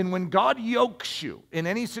desire in when God yokes you in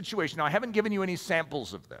any situation, now I haven't given you any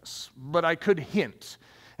samples of this, but I could hint.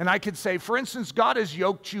 And I could say, for instance, God has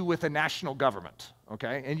yoked you with a national government,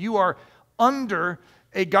 okay? And you are under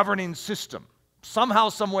a governing system. Somehow,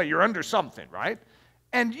 some way, you're under something, right?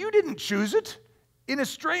 And you didn't choose it. In a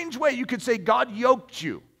strange way, you could say God yoked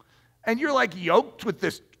you And you're like yoked with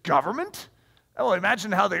this government? Oh,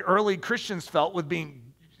 imagine how the early Christians felt with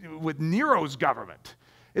Nero's government.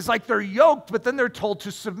 It's like they're yoked, but then they're told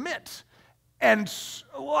to submit. And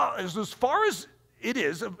well, as far as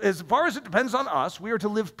it depends on us, we are to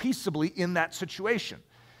live peaceably in that situation.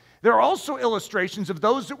 There are also illustrations of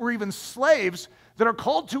those that were even slaves that are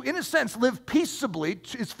called to, in a sense, live peaceably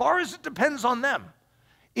as far as it depends on them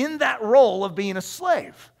in that role of being a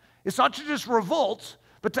slave. It's not to just revolt,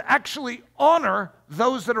 but to actually honor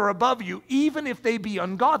those that are above you, even if they be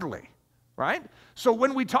ungodly, right? So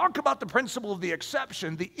when we talk about the principle of the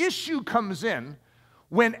exception, the issue comes in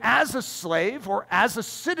when, as a slave or as a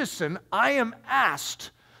citizen, I am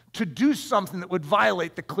asked to do something that would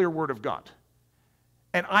violate the clear word of God.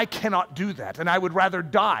 And I cannot do that, and I would rather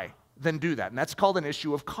die than do that. And that's called an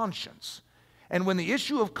issue of conscience. And when the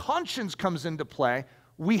issue of conscience comes into play,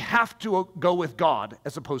 we have to go with God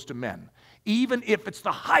as opposed to men, even if it's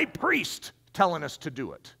the high priest telling us to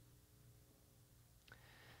do it.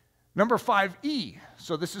 Number 5E,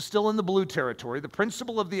 so this is still in the blue territory, the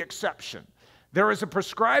principle of the exception. There is a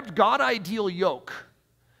prescribed God-ideal yoke,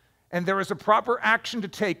 and there is a proper action to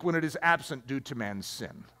take when it is absent due to man's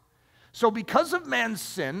sin. So because of man's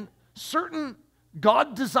sin, certain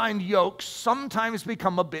God-designed yokes sometimes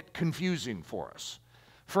become a bit confusing for us.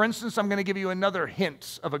 For instance, I'm going to give you another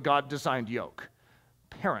hint of a God-designed yoke.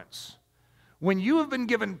 Parents. When you have been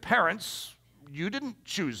given parents, you didn't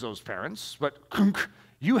choose those parents, but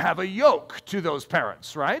you have a yoke to those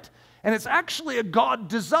parents, right? And it's actually a God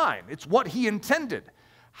design. It's what He intended.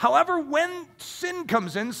 However, when sin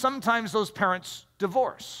comes in, sometimes those parents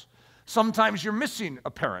divorce. Sometimes you're missing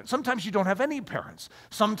a parent. Sometimes you don't have any parents.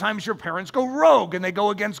 Sometimes your parents go rogue and they go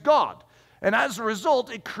against God. And as a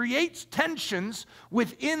result, it creates tensions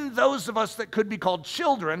within those of us that could be called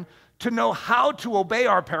children to know how to obey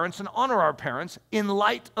our parents and honor our parents in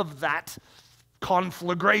light of that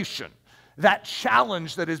conflagration, that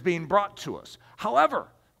challenge that is being brought to us. However,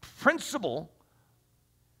 principle,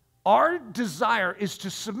 our desire is to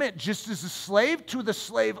submit just as a slave to the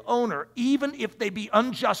slave owner, even if they be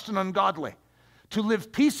unjust and ungodly, to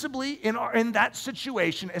live peaceably in that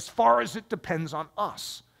situation as far as it depends on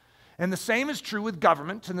us. And the same is true with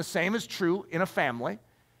government, and the same is true in a family.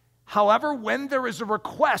 However, when there is a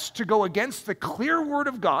request to go against the clear word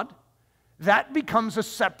of God, that becomes a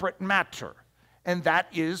separate matter. And that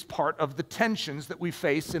is part of the tensions that we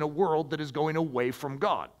face in a world that is going away from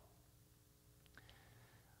God.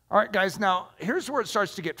 All right, guys, now here's where it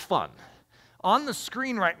starts to get fun. On the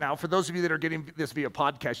screen right now, for those of you that are getting this via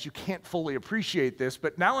podcast, you can't fully appreciate this,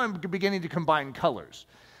 but now I'm beginning to combine colors.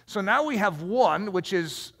 So now we have one, which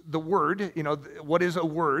is the word, what is a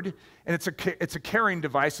word? And it's a carrying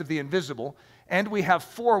device of the invisible. And we have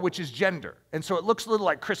 4, which is gender. And so it looks a little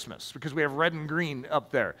like Christmas because we have red and green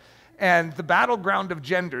up there. And the battleground of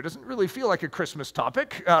gender doesn't really feel like a Christmas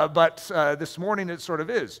topic, but this morning it sort of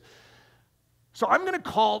is. So I'm going to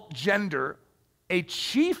call gender a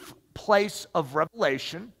chief place of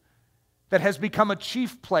revelation that has become a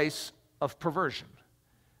chief place of perversion.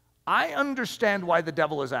 I understand why the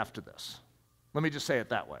devil is after this. Let me just say it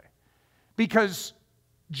that way. Because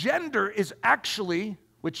gender is actually,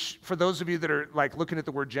 which for those of you that are like looking at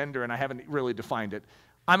the word gender and I haven't really defined it,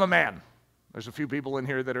 I'm a man. There's a few people in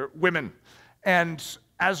here that are women. And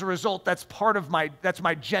as a result, that's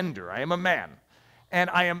my gender. I am a man. And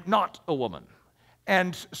I am not a woman.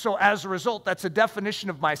 And so as a result, that's a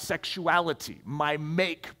definition of my sexuality, my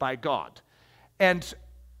make by God. And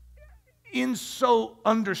in so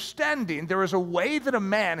understanding, there is a way that a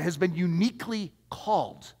man has been uniquely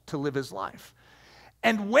called to live his life.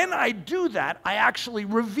 And when I do that, I actually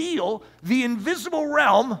reveal the invisible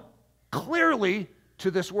realm clearly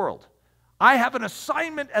to this world. I have an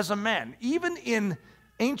assignment as a man. Even in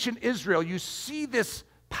ancient Israel, you see this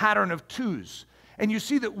pattern of twos. And you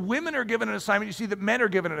see that women are given an assignment, you see that men are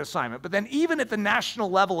given an assignment. But then even at the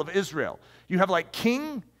national level of Israel, you have like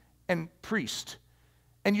king and priest.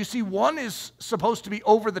 And you see one is supposed to be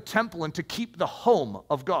over the temple and to keep the home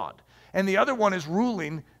of God. And the other one is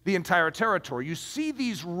ruling the entire territory. You see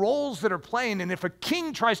these roles that are playing, and if a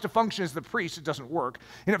king tries to function as the priest, it doesn't work.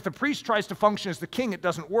 And if the priest tries to function as the king, it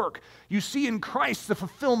doesn't work. You see in Christ the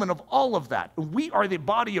fulfillment of all of that. We are the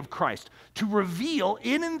body of Christ to reveal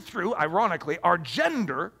in and through, ironically, our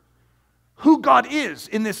gender, who God is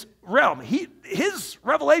in this realm. His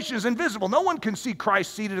revelation is invisible. No one can see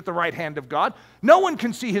Christ seated at the right hand of God. No one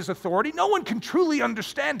can see His authority. No one can truly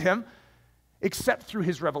understand Him except through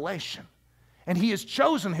His revelation. And He has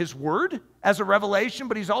chosen His word as a revelation,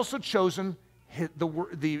 but He's also chosen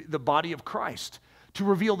the body of Christ to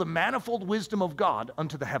reveal the manifold wisdom of God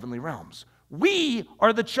unto the heavenly realms. We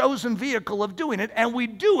are the chosen vehicle of doing it, and we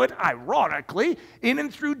do it, ironically, in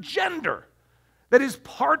and through gender. That is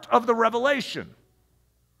part of the revelation.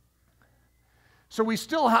 So we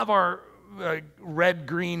still have our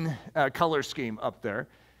red-green color scheme up there,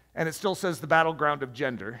 and it still says the battleground of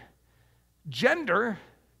gender. Gender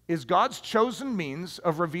is God's chosen means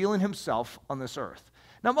of revealing himself on this earth.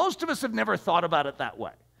 Now, most of us have never thought about it that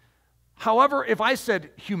way. However, if I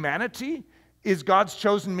said humanity is God's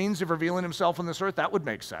chosen means of revealing himself on this earth, that would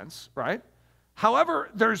make sense, right? However,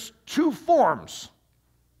 there's two forms.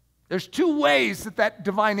 There's two ways that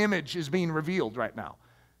divine image is being revealed right now,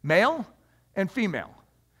 male and female.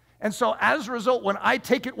 And so as a result, when I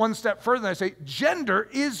take it one step further, I say gender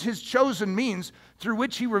is his chosen means through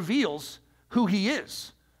which he reveals who he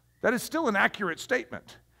is. That is still an accurate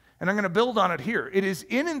statement. And I'm going to build on it here. It is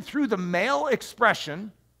in and through the male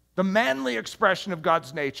expression, the manly expression of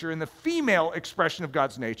God's nature, and the female expression of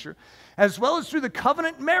God's nature, as well as through the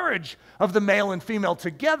covenant marriage of the male and female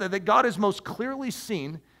together, that God is most clearly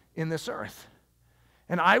seen in this earth.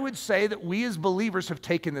 And I would say that we as believers have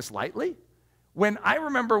taken this lightly. I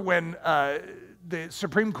remember when the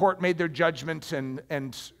Supreme Court made their judgment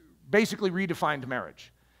and basically redefined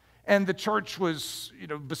marriage. And the church was,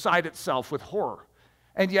 beside itself with horror.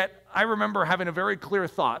 And yet, I remember having a very clear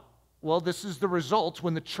thought, well, this is the result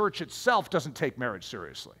when the church itself doesn't take marriage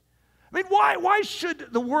seriously. I mean, why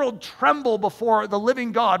should the world tremble before the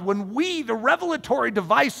living God when we, the revelatory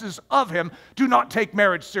devices of him, do not take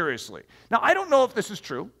marriage seriously? Now, I don't know if this is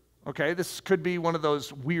true, okay? This could be one of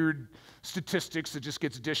those weird statistics that just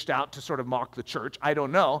gets dished out to sort of mock the church. I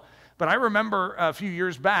don't know. But I remember a few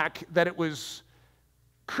years back that it was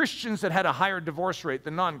Christians that had a higher divorce rate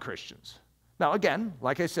than non-Christians. Now, again,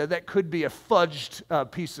 like I said, that could be a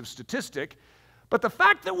fudged piece of statistic, but the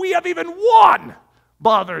fact that we have even one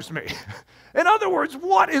bothers me. In other words,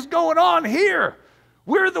 what is going on here?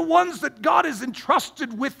 We're the ones that God has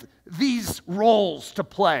entrusted with these roles to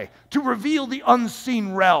play, to reveal the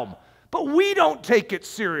unseen realm, but we don't take it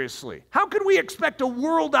seriously. How could we expect a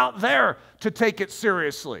world out there to take it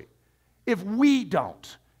seriously if we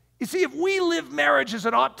don't? You see, if we live marriage as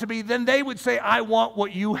it ought to be, then they would say, I want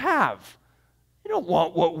what you have. You don't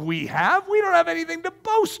want what we have. We don't have anything to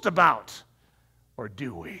boast about. Or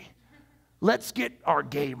do we? Let's get our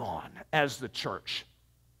game on as the church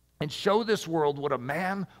and show this world what a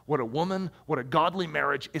man, what a woman, what a godly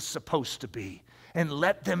marriage is supposed to be. And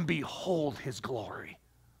let them behold his glory.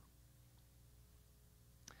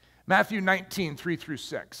 Matthew 19,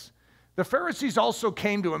 3-6. The Pharisees also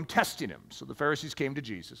came to him, testing him. So the Pharisees came to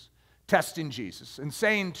Jesus, testing Jesus, and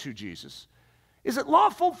saying to Jesus, is it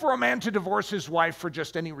lawful for a man to divorce his wife for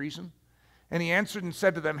just any reason? And he answered and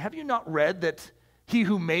said to them, have you not read that he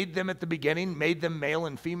who made them at the beginning made them male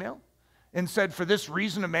and female? And said, for this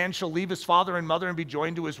reason a man shall leave his father and mother and be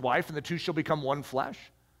joined to his wife, and the two shall become one flesh.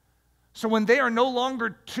 So when they are no longer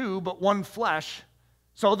two but one flesh,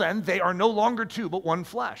 so then they are no longer two but one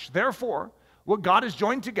flesh. Therefore, what God has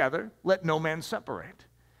joined together, let no man separate.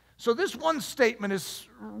 So this one statement is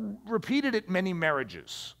repeated at many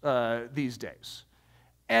marriages these days.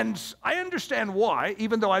 And I understand why,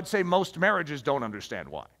 even though I'd say most marriages don't understand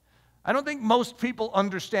why. I don't think most people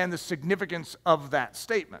understand the significance of that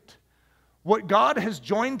statement. What God has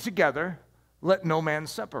joined together, let no man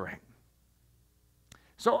separate.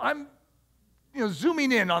 So I'm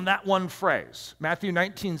zooming in on that one phrase, Matthew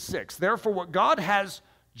 19:6. Therefore, what God has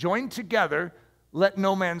joined together, let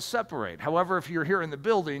no man separate. However, if you're here in the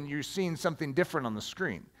building, you're seeing something different on the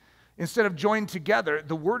screen. Instead of joined together,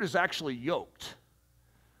 the word is actually yoked.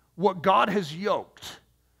 What God has yoked,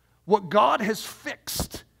 what God has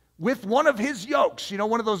fixed with one of his yokes,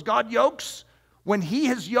 one of those God yokes, when he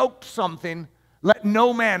has yoked something, let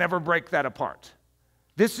no man ever break that apart.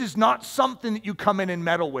 This is not something that you come in and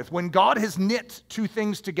meddle with. When God has knit two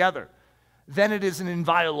things together, then it is an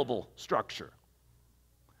inviolable structure.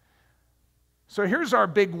 So here's our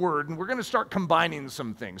big word, and we're going to start combining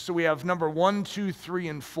some things. So we have number 1, 2, 3,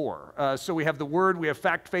 and 4. So we have the word, we have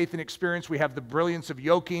fact, faith, and experience, we have the brilliance of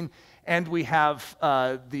yoking, and we have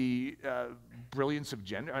the brilliance of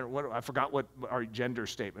gender. I forgot what our gender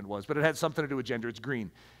statement was, but it had something to do with gender. It's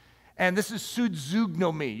green. And this is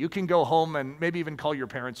sudzugnomy. You can go home and maybe even call your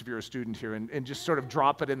parents if you're a student here and just sort of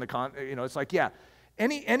drop it in the it's like, yeah,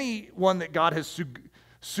 any one that God has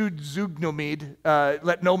sudzugnomied,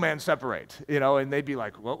 let no man separate, and they'd be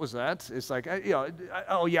like, what was that? It's like,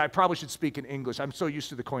 oh yeah, I probably should speak in English. I'm so used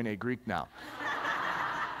to the Koine Greek now.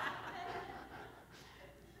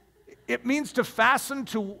 It means to fasten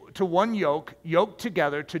to one yoke, yoke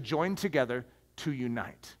together, to join together, to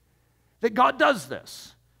unite. That God does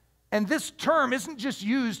this. And this term isn't just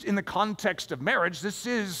used in the context of marriage. This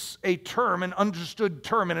is a term, an understood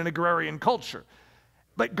term in an agrarian culture.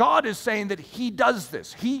 But God is saying that he does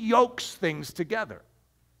this. He yokes things together.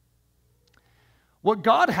 What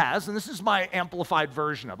God has, and this is my amplified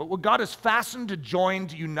version of it, what God has fastened,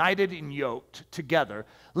 joined, united, and yoked together,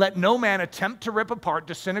 let no man attempt to rip apart,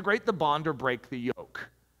 disintegrate the bond, or break the yoke.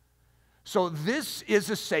 So this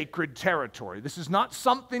is a sacred territory. This is not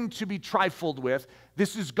something to be trifled with.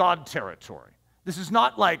 This is God territory. This is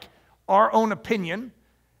not like our own opinion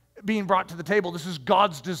being brought to the table. This is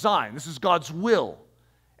God's design. This is God's will.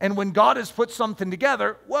 And when God has put something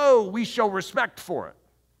together, whoa, we show respect for it.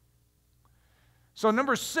 So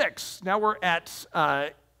number 6, now we're at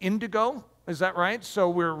indigo, is that right? So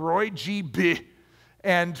we're Roy G. B,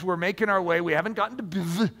 and we're making our way. We haven't gotten to B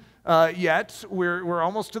yet. We're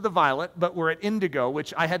almost to the violet, but we're at indigo,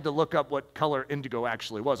 which I had to look up what color indigo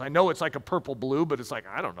actually was. I know it's like a purple blue, but it's like,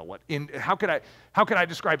 I don't know what, how could I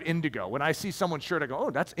describe indigo? When I see someone's shirt, I go,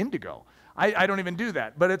 oh, that's indigo. I don't even do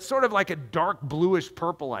that, but it's sort of like a dark bluish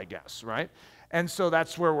purple, I guess, right? And so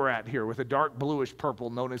that's where we're at here with a dark bluish purple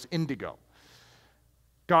known as indigo.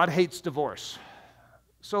 God hates divorce.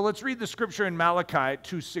 So let's read the scripture in Malachi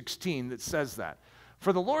 2:16 that says that.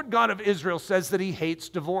 For the Lord God of Israel says that he hates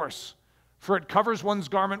divorce, for it covers one's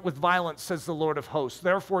garment with violence, says the Lord of hosts.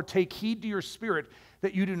 Therefore take heed to your spirit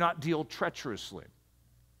that you do not deal treacherously.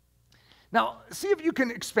 Now, see if you can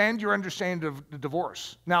expand your understanding of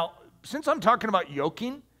divorce. Now, since I'm talking about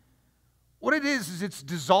yoking, what it is it's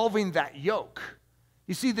dissolving that yoke.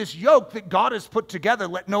 You see, this yoke that God has put together,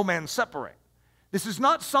 let no man separate. This is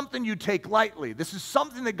not something you take lightly. This is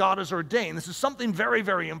something that God has ordained. This is something very,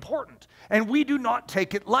 very important. And we do not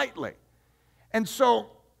take it lightly. And so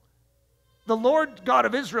the Lord God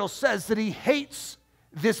of Israel says that he hates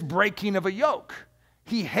this breaking of a yoke.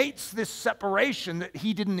 He hates this separation that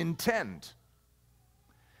he didn't intend.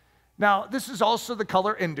 Now, this is also the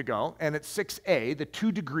color indigo, and it's 6A, the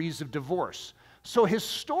 2 degrees of divorce. So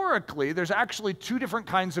historically, there's actually 2 different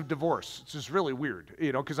kinds of divorce. It's just really weird,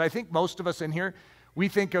 because I think most of us in here, we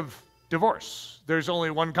think of divorce. There's only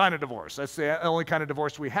one kind of divorce. That's the only kind of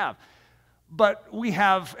divorce we have. But we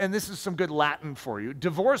have, and this is some good Latin for you,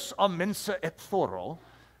 divorce a mensa et thoro,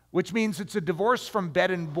 which means it's a divorce from bed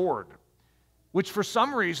and board, which for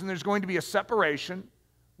some reason there's going to be a separation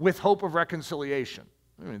with hope of reconciliation.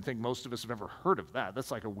 I don't even think most of us have ever heard of that. That's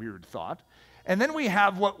like a weird thought. And then we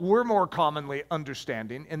have what we're more commonly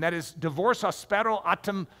understanding, and that is divorce aspero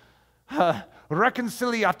atem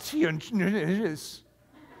reconciliationis.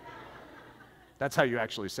 That's how you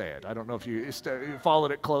actually say it. I don't know if you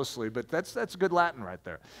followed it closely, but that's good Latin right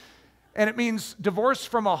there. And it means divorce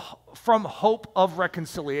from hope of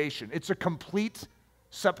reconciliation. It's a complete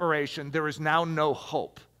separation. There is now no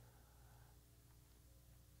hope.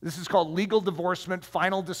 This is called legal divorcement,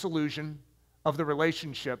 final dissolution of the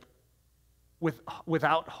relationship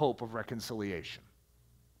without hope of reconciliation.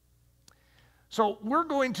 So we're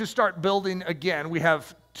going to start building again. We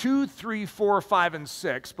have 2, 3, 4, 5, and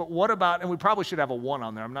 6, but what about, and we probably should have a 1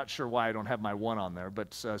 on there. I'm not sure why I don't have my 1 on there,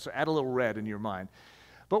 but so add a little red in your mind.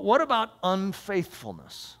 But what about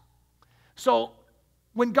unfaithfulness? So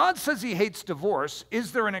when God says he hates divorce,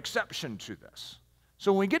 is there an exception to this?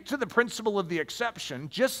 So when we get to the principle of the exception,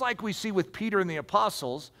 just like we see with Peter and the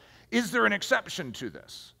apostles, is there an exception to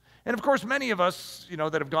this? And of course, many of us,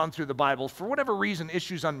 that have gone through the Bible, for whatever reason,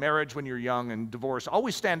 issues on marriage when you're young and divorce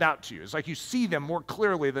always stand out to you. It's like you see them more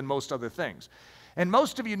clearly than most other things. And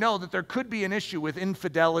most of you know that there could be an issue with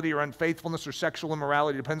infidelity or unfaithfulness or sexual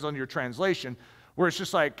immorality, depends on your translation, where it's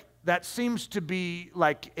just like, that seems to be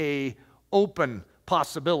like a open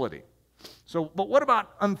possibility. So, but what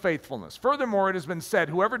about unfaithfulness? Furthermore, it has been said,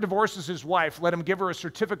 whoever divorces his wife, let him give her a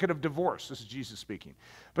certificate of divorce. This is Jesus speaking.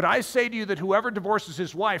 But I say to you that whoever divorces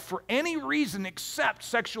his wife for any reason except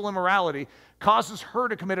sexual immorality causes her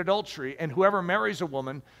to commit adultery, and whoever marries a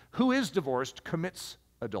woman who is divorced commits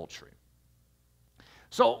adultery.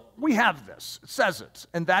 So we have this. It says it,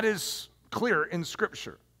 and that is clear in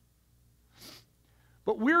Scripture.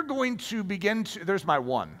 But we're going to begin to, there's my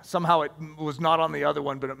 1. Somehow it was not on the other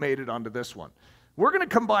one, but it made it onto this one. We're going to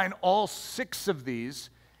combine all 6 of these,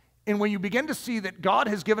 and when you begin to see that God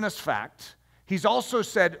has given us fact, he's also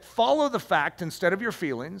said, follow the fact instead of your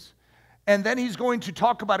feelings, and then he's going to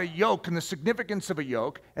talk about a yoke and the significance of a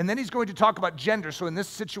yoke, and then he's going to talk about gender. So in this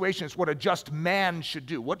situation, it's what a just man should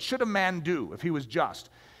do. What should a man do if he was just?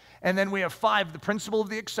 And then we have 5, the principle of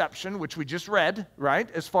the exception, which we just read, right,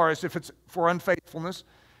 as far as if it's for unfaithfulness.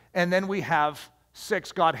 And then we have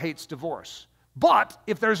 6, God hates divorce. But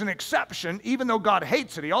if there's an exception, even though God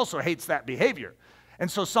hates it, he also hates that behavior.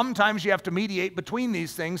 And so sometimes you have to mediate between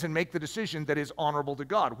these things and make the decision that is honorable to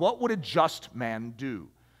God. What would a just man do?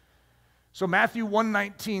 So Matthew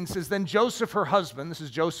 1:19 says, then Joseph, her husband, this is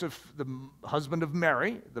Joseph, the husband of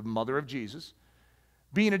Mary, the mother of Jesus,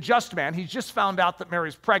 being a just man, he's just found out that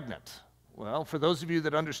Mary's pregnant. Well, for those of you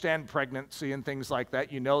that understand pregnancy and things like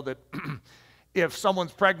that, you know that if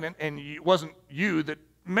someone's pregnant and it wasn't you that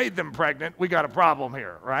made them pregnant, we got a problem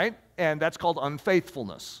here, right? And that's called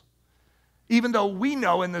unfaithfulness. Even though we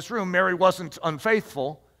know in this room Mary wasn't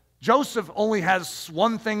unfaithful, Joseph only has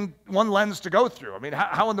one lens to go through. I mean,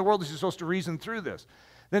 how in the world is he supposed to reason through this?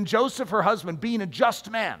 Then Joseph, her husband, being a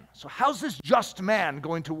just man. So how's this just man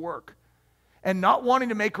going to work? And not wanting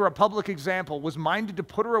to make her a public example, was minded to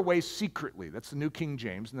put her away secretly. That's the New King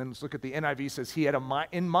James. And then let's look at the NIV, says he had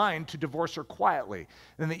in mind to divorce her quietly.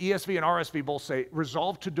 And then the ESV and RSV both say,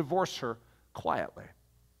 resolved to divorce her quietly.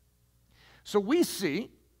 So we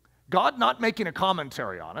see God not making a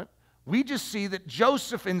commentary on it. We just see that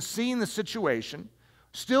Joseph, in seeing the situation,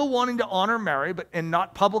 still wanting to honor Mary and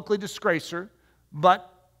not publicly disgrace her,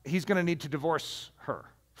 but he's going to need to divorce her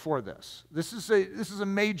for this. This is a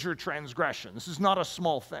major transgression. This is not a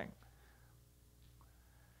small thing.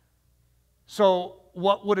 So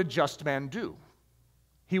what would a just man do?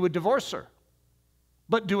 He would divorce her,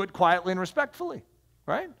 but do it quietly and respectfully,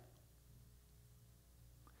 right?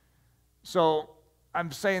 So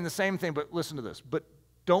I'm saying the same thing, but listen to this. But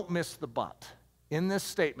don't miss the but. In this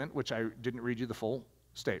statement, which I didn't read you the full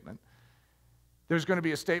statement, there's going to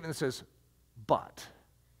be a statement that says, but.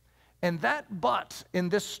 And that but in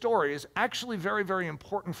this story is actually very, very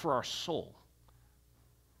important for our soul.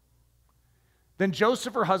 Then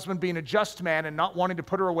Joseph, her husband, being a just man and not wanting to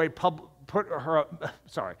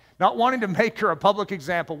not wanting to make her a public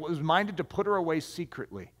example, was minded to put her away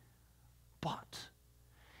secretly. But,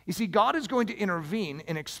 you see, God is going to intervene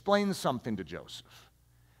and explain something to Joseph.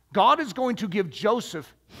 God is going to give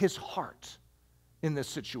Joseph his heart in this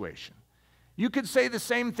situation. You could say the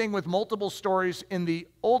same thing with multiple stories in the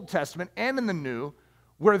Old Testament and in the New,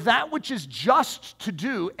 where that which is just to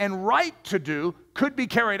do and right to do could be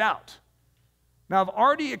carried out. Now, I've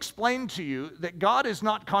already explained to you that God is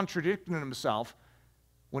not contradicting himself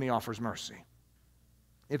when he offers mercy.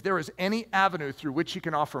 If there is any avenue through which he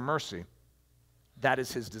can offer mercy, that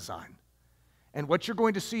is his design. And what you're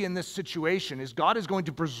going to see in this situation is God is going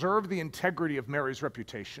to preserve the integrity of Mary's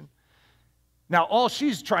reputation. Now, all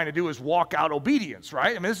she's trying to do is walk out obedience,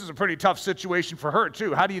 right? I mean, this is a pretty tough situation for her,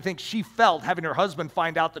 too. How do you think she felt having her husband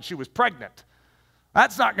find out that she was pregnant?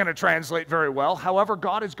 That's not going to translate very well. However,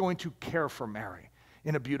 God is going to care for Mary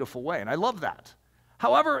in a beautiful way, and I love that.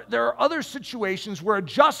 However, there are other situations where a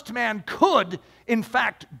just man could, in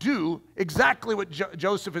fact, do exactly what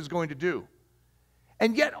Joseph is going to do.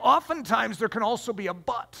 And yet, oftentimes, there can also be a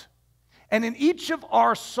but. And in each of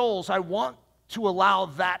our souls, I want to allow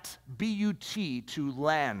that B-U-T to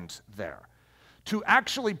land there, to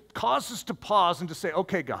actually cause us to pause and to say,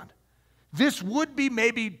 okay, God, this would be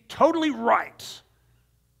maybe totally right,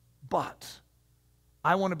 but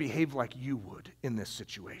I want to behave like you would in this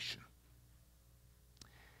situation.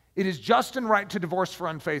 It is just and right to divorce for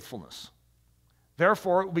unfaithfulness.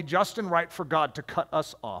 Therefore, it will be just and right for God to cut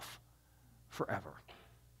us off forever.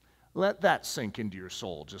 Let that sink into your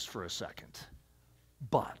soul just for a second.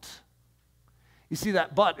 But, you see,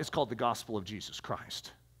 that but is called the gospel of Jesus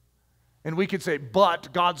Christ. And we could say,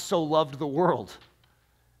 but God so loved the world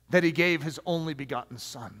that he gave his only begotten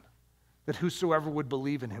Son, that whosoever would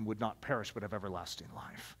believe in him would not perish but have everlasting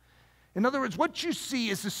life. In other words, what you see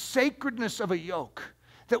is the sacredness of a yoke,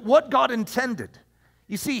 that what God intended.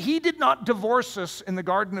 You see, he did not divorce us in the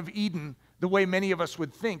Garden of Eden the way many of us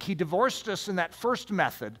would think. He divorced us in that first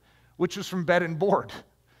method, which was from bed and board,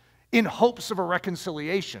 in hopes of a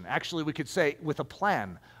reconciliation. Actually, we could say with a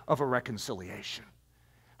plan of a reconciliation.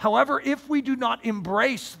 However, if we do not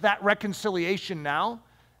embrace that reconciliation now,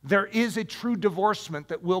 there is a true divorcement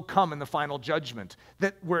that will come in the final judgment,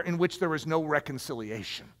 in which there is no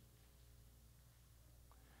reconciliation.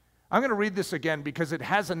 I'm going to read this again because it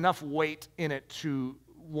has enough weight in it to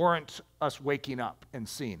warrant us waking up and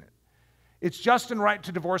seeing it. It's just and right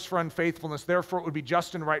to divorce for unfaithfulness. Therefore, it would be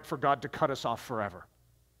just and right for God to cut us off forever.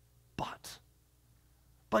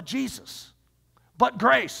 But Jesus, but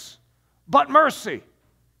grace, but mercy.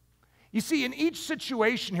 You see, in each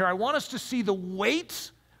situation here, I want us to see the weight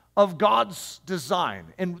of God's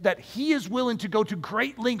design and that he is willing to go to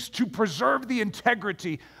great lengths to preserve the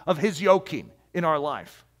integrity of his yoking in our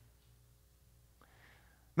life.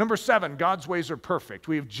 Number 7, God's ways are perfect.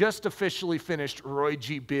 We have just officially finished Roy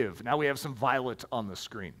G. Biv. Now we have some violet on the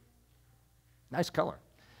screen. Nice color.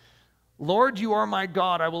 Lord, you are my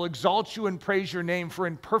God. I will exalt you and praise your name, for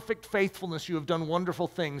in perfect faithfulness you have done wonderful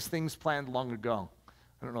things, things planned long ago.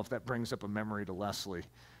 I don't know if that brings up a memory to Leslie.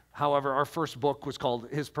 However, our first book was called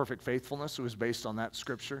His Perfect Faithfulness. It was based on that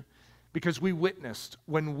scripture because we witnessed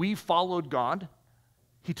when we followed God,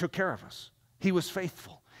 He took care of us. He was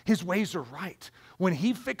faithful. His ways are right. When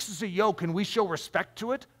He fixes a yoke and we show respect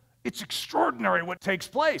to it, it's extraordinary what takes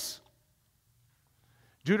place.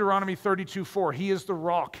 Deuteronomy 32:4, He is the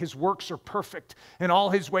rock, His works are perfect, and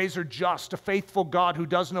all His ways are just, a faithful God who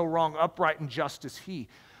does no wrong, upright and just is He.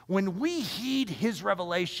 When we heed His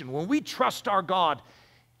revelation, when we trust our God,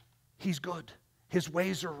 He's good. His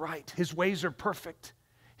ways are right. His ways are perfect.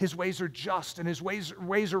 His ways are just, and His ways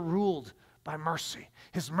are ruled by mercy.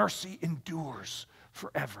 His mercy endures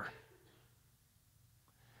forever.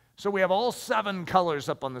 So we have all 7 colors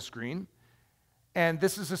up on the screen, and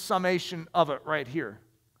this is a summation of it right here.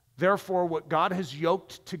 Therefore, what God has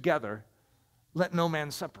yoked together, let no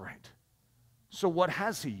man separate. So what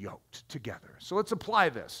has He yoked together? So let's apply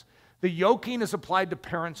this. The yoking is applied to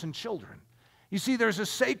parents and children. You see, there's a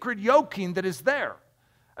sacred yoking that is there.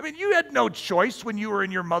 I mean, you had no choice when you were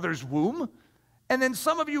in your mother's womb. And then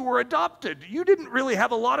some of you were adopted. You didn't really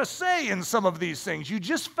have a lot of say in some of these things. You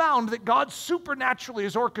just found that God supernaturally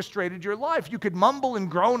has orchestrated your life. You could mumble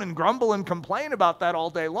and groan and grumble and complain about that all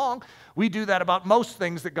day long. We do that about most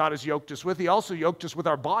things that God has yoked us with. He also yoked us with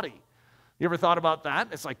our body. You ever thought about that?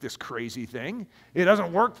 It's like this crazy thing. It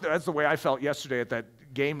doesn't work. That's the way I felt yesterday at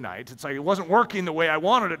that game night. It's like it wasn't working the way I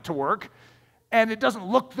wanted it to work. And it doesn't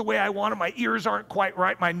look the way I want it. My ears aren't quite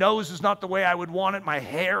right. My nose is not the way I would want it. My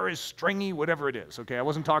hair is stringy, whatever it is. Okay, I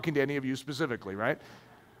wasn't talking to any of you specifically, right?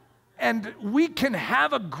 And we can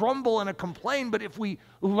have a grumble and a complain, but if we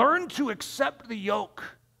learn to accept the yoke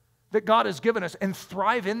that God has given us and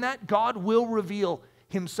thrive in that, God will reveal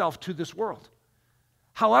Himself to this world.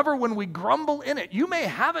 However, when we grumble in it, you may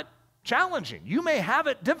have it challenging. You may have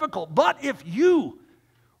it difficult, but if you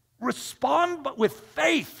respond but with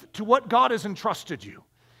faith to what God has entrusted you,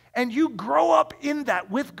 and you grow up in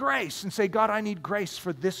that with grace and say, God, I need grace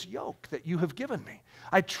for this yoke that you have given me.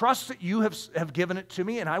 I trust that you have given it to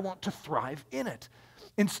me, and I want to thrive in it.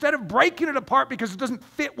 Instead of breaking it apart because it doesn't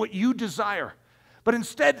fit what you desire, but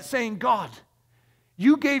instead saying, God,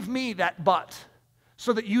 you gave me that butt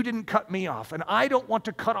so that you didn't cut me off, and I don't want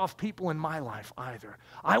to cut off people in my life either.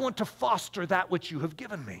 I want to foster that which you have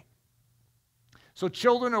given me. So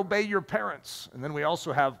children, obey your parents. And then we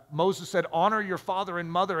also have, Moses said, honor your father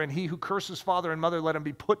and mother, and he who curses father and mother, let him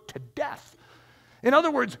be put to death. In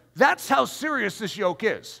other words, that's how serious this yoke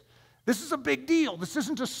is. This is a big deal. This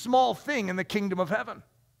isn't a small thing in the kingdom of heaven.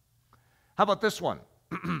 How about this one?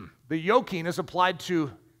 The yoking is applied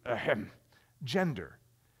to gender.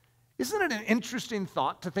 Isn't it an interesting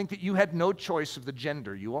thought to think that you had no choice of the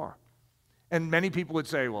gender you are? And many people would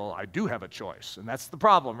say, well, I do have a choice, and that's the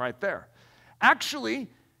problem right there. Actually,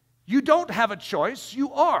 you don't have a choice.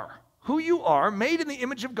 You are who you are, made in the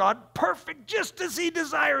image of God, perfect just as He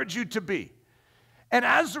desired you to be. And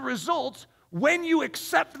as a result, when you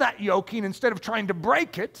accept that yoking, instead of trying to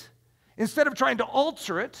break it, instead of trying to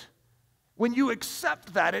alter it, when you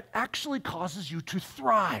accept that, it actually causes you to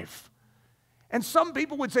thrive. And some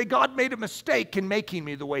people would say, God made a mistake in making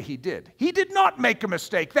me the way He did. He did not make a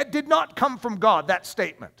mistake. That did not come from God, that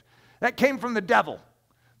statement. That came from the devil.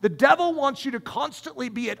 The devil wants you to constantly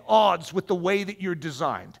be at odds with the way that you're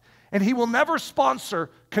designed. And he will never sponsor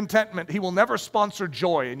contentment. He will never sponsor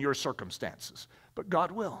joy in your circumstances. But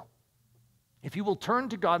God will. If you will turn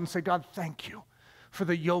to God and say, God, thank you for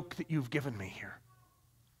the yoke that you've given me here.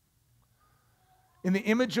 In the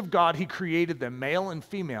image of God, He created them. Male and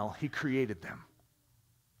female, He created them.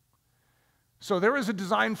 So there is a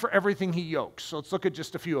design for everything He yokes. So let's look at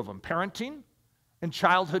just a few of them. Parenting and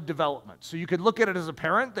childhood development. So you could look at it as a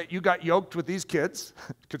parent that you got yoked with these kids.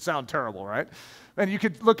 It could sound terrible, right? And you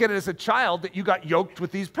could look at it as a child that you got yoked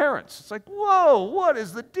with these parents. It's like, whoa, what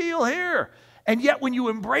is the deal here? And yet when you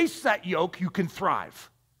embrace that yoke, you can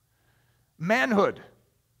thrive. Manhood.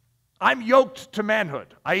 I'm yoked to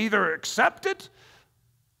manhood. I either accept it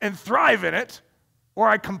and thrive in it, or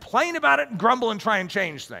I complain about it and grumble and try and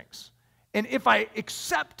change things. And if I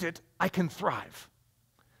accept it, I can thrive.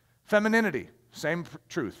 Femininity. Same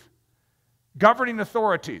truth. Governing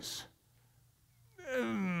authorities.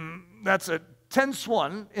 That's a tense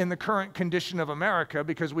one in the current condition of America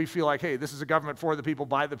because we feel like, hey, this is a government for the people,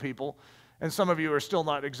 by the people. And some of you are still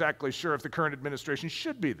not exactly sure if the current administration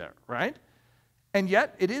should be there, right? And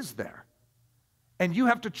yet it is there. And you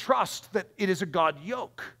have to trust that it is a God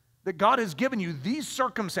yoke, that God has given you these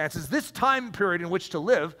circumstances, this time period in which to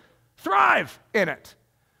live. Thrive in it.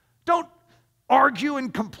 Don't argue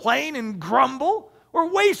and complain and grumble. We're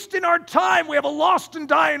wasting our time. We have a lost and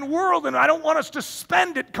dying world, and I don't want us to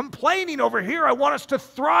spend it complaining over here. I want us to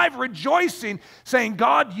thrive rejoicing, saying,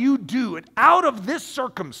 God, you do it. Out of this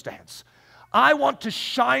circumstance, I want to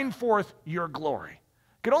shine forth your glory.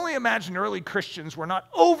 I can only imagine early Christians were not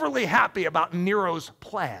overly happy about Nero's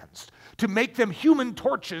plans to make them human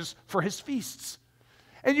torches for his feasts.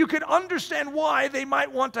 And you could understand why they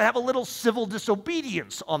might want to have a little civil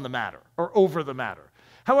disobedience on the matter or over the matter.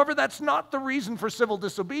 However, that's not the reason for civil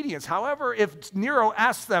disobedience. However, if Nero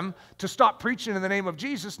asks them to stop preaching in the name of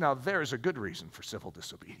Jesus, now there's a good reason for civil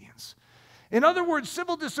disobedience. In other words,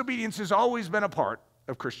 civil disobedience has always been a part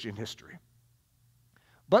of Christian history.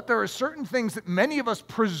 But there are certain things that many of us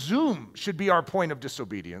presume should be our point of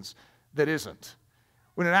disobedience that isn't.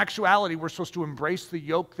 When in actuality, we're supposed to embrace the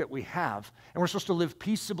yoke that we have, and we're supposed to live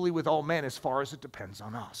peaceably with all men as far as it depends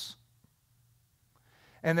on us.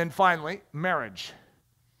 And then finally, marriage.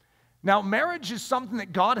 Now, marriage is something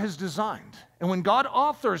that God has designed. And when God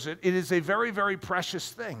authors it, it is a very, very precious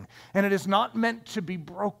thing. And it is not meant to be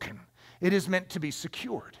broken. It is meant to be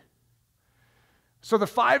secured. So the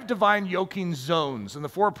 5 divine yoking zones and the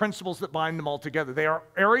 4 principles that bind them all together, they are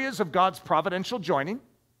areas of God's providential joining.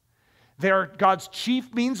 They are God's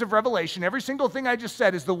chief means of revelation. Every single thing I just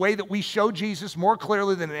said is the way that we show Jesus more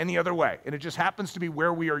clearly than any other way. And it just happens to be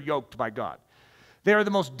where we are yoked by God. They are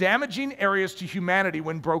the most damaging areas to humanity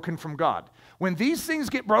when broken from God. When these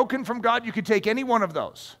things get broken from God, you could take any one of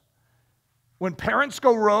those. When parents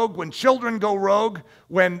go rogue, when children go rogue,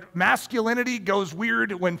 when masculinity goes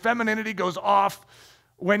weird, when femininity goes off,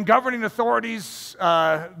 when governing authorities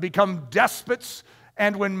become despots,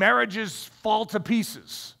 and when marriages fall to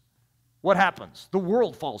pieces, what happens? The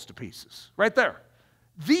world falls to pieces, right there.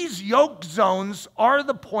 These yoke zones are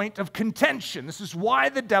the point of contention. This is why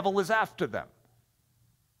the devil is after them.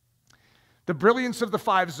 The brilliance of the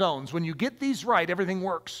 5 zones, when you get these right, everything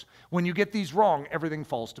works. When you get these wrong, everything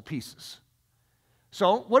falls to pieces.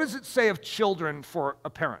 So, what does it say of children for a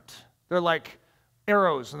parent? They're like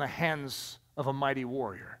arrows in the hands of a mighty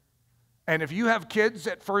warrior. And if you have kids,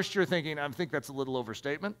 at first you're thinking, I think that's a little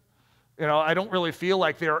overstatement. You know, I don't really feel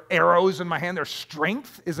like they're arrows in my hand. Their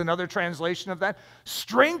strength is another translation of that.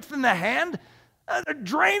 Strength in the hand, they're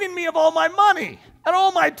draining me of all my money and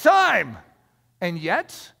all my time. And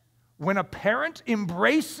yet, when a parent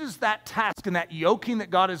embraces that task and that yoking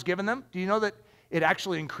that God has given them, do you know that it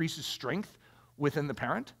actually increases strength within the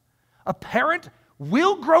parent? A parent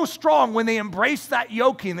will grow strong when they embrace that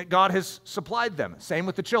yoking that God has supplied them. Same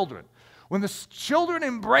with the children. When the children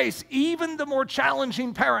embrace even the more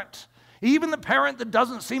challenging parent, even the parent that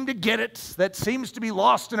doesn't seem to get it, that seems to be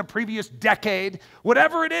lost in a previous decade,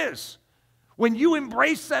 whatever it is, when you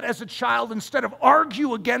embrace that as a child instead of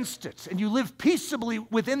argue against it and you live peaceably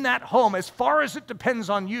within that home as far as it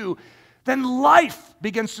depends on you, then life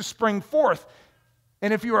begins to spring forth.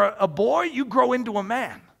 And if you're a boy, you grow into a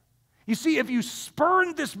man. You see, if you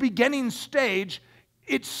spurn this beginning stage,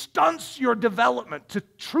 it stunts your development to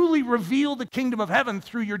truly reveal the kingdom of heaven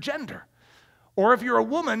through your gender. Or if you're a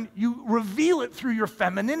woman, you reveal it through your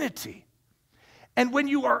femininity. And when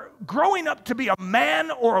you are growing up to be a man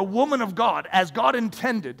or a woman of God, as God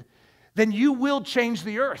intended, then you will change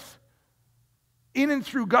the earth. In and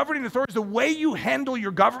through governing authorities, the way you handle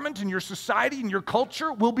your government and your society and your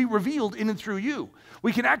culture will be revealed in and through you.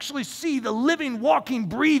 We can actually see the living, walking,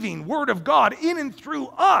 breathing Word of God in and through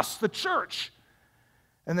us, the church.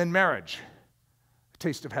 And then marriage, a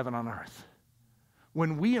taste of heaven on earth.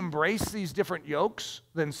 When we embrace these different yokes,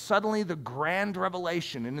 then suddenly the grand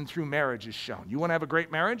revelation in and through marriage is shown. You want to have a great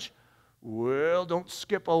marriage? Well, don't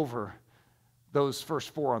skip over those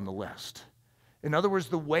first 4 on the list. In other words,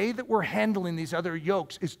 the way that we're handling these other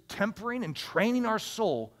yokes is tempering and training our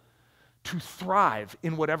soul to thrive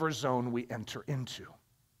in whatever zone we enter into.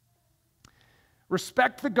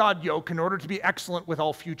 Respect the God yoke in order to be excellent with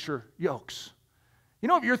all future yokes. You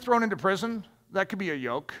know, if you're thrown into prison, that could be a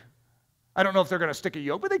yoke. I don't know if they're going to stick a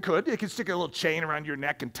yoke, but they could. They could stick a little chain around your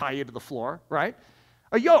neck and tie you to the floor, right?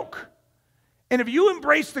 A yoke. And if you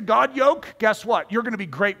embrace the God yoke, guess what? You're going to be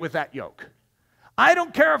great with that yoke. I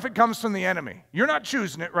don't care if it comes from the enemy. You're not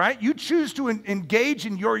choosing it, right? You choose to engage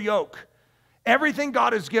in your yoke. Everything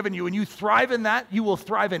God has given you, and you thrive in that, you will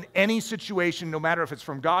thrive in any situation, no matter if it's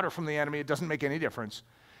from God or from the enemy. It doesn't make any difference.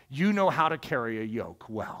 You know how to carry a yoke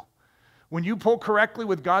well. When you pull correctly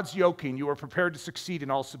with God's yoking, you are prepared to succeed in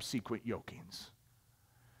all subsequent yokings.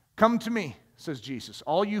 Come to me, says Jesus,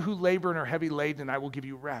 all you who labor and are heavy laden, and I will give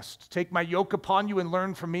you rest. Take my yoke upon you and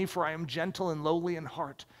learn from me, for I am gentle and lowly in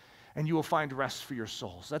heart, and you will find rest for your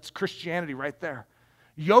souls. That's Christianity right there.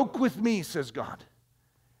 Yoke with me, says God,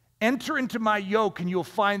 Enter into my yoke and you'll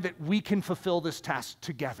find that we can fulfill this task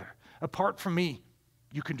together. Apart from me,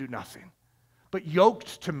 you can do nothing. But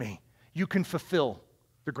yoked to me, you can fulfill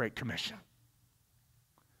the Great Commission.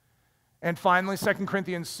 And finally, 2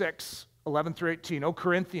 Corinthians 6, 11 through 18. O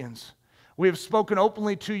Corinthians, we have spoken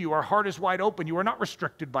openly to you. Our heart is wide open. You are not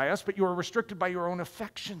restricted by us, but you are restricted by your own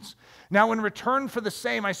affections. Now, in return for the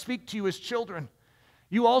same, I speak to you as children.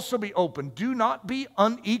 You also be open. Do not be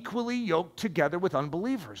unequally yoked together with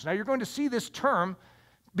unbelievers. Now, you're going to see this term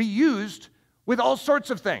be used with all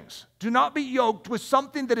sorts of things. Do not be yoked with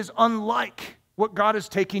something that is unlike what God is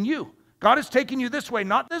taking you. God is taking you this way,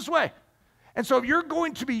 not this way. And so if you're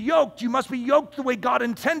going to be yoked, you must be yoked the way God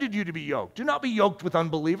intended you to be yoked. Do not be yoked with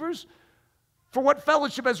unbelievers. For what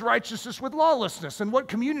fellowship has righteousness with lawlessness? And what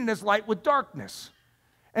communion has light with darkness?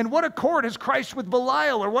 And what accord has Christ with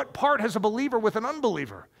Belial? Or what part has a believer with an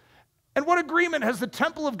unbeliever? And what agreement has the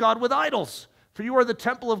temple of God with idols? For you are the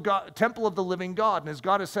temple of God, temple of the living God. And as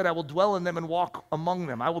God has said, I will dwell in them and walk among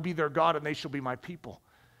them. I will be their God and they shall be my people.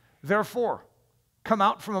 Therefore, come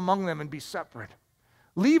out from among them and be separate.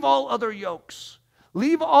 Leave all other yokes.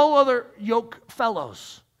 Leave all other yoke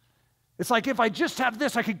fellows. It's like if I just have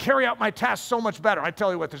this, I could carry out my task so much better. I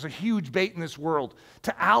tell you what, there's a huge bait in this world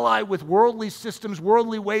to ally with worldly systems,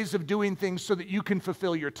 worldly ways of doing things so that you can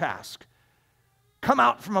fulfill your task. Come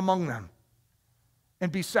out from among them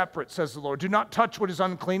and be separate, says the Lord. Do not touch what is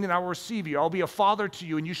unclean, and I will receive you. I'll be a father to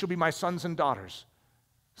you, and you shall be my sons and daughters,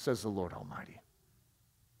 says the Lord Almighty.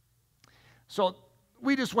 So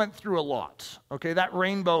we just went through a lot, okay? That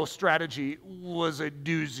rainbow strategy was a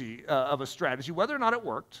doozy of a strategy, whether or not it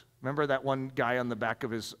worked. Remember that one guy on the back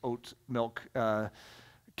of his oat milk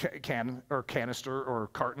can or canister or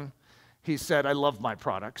carton? He said, I love my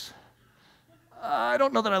products. I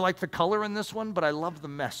don't know that I like the color in this one, but I love the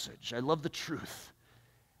message. I love the truth.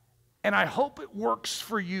 And I hope it works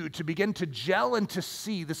for you to begin to gel and to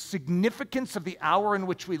see the significance of the hour in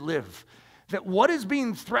which we live. That what is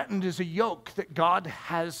being threatened is a yoke that God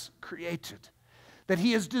has created, that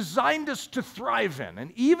he has designed us to thrive in.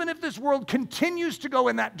 And even if this world continues to go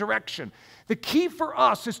in that direction, the key for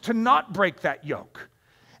us is to not break that yoke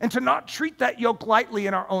and to not treat that yoke lightly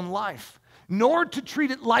in our own life, nor to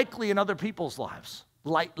treat it lightly in other people's lives,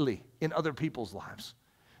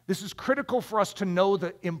 This is critical for us to know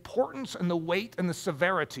the importance and the weight and the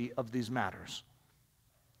severity of these matters.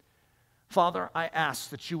 Father, I ask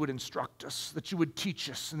that you would instruct us, that you would teach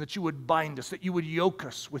us, and that you would bind us, that you would yoke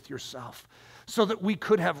us with yourself, so that we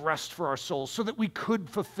could have rest for our souls, so that we could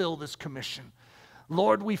fulfill this commission.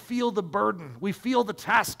 Lord, we feel the burden, we feel the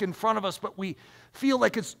task in front of us, but we feel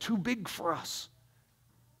like it's too big for us.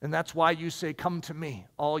 And that's why you say, come to me,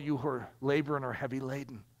 all you who are labor and are heavy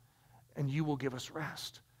laden, and you will give us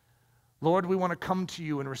rest. Lord, we want to come to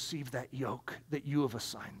you and receive that yoke that you have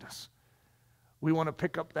assigned us. We want to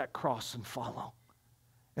pick up that cross and follow.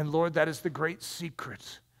 And Lord, that is the great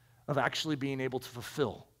secret of actually being able to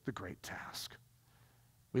fulfill the great task.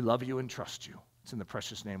 We love you and trust you. It's in the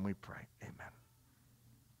precious name we pray. Amen.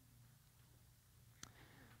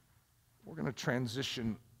 We're going to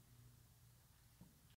transition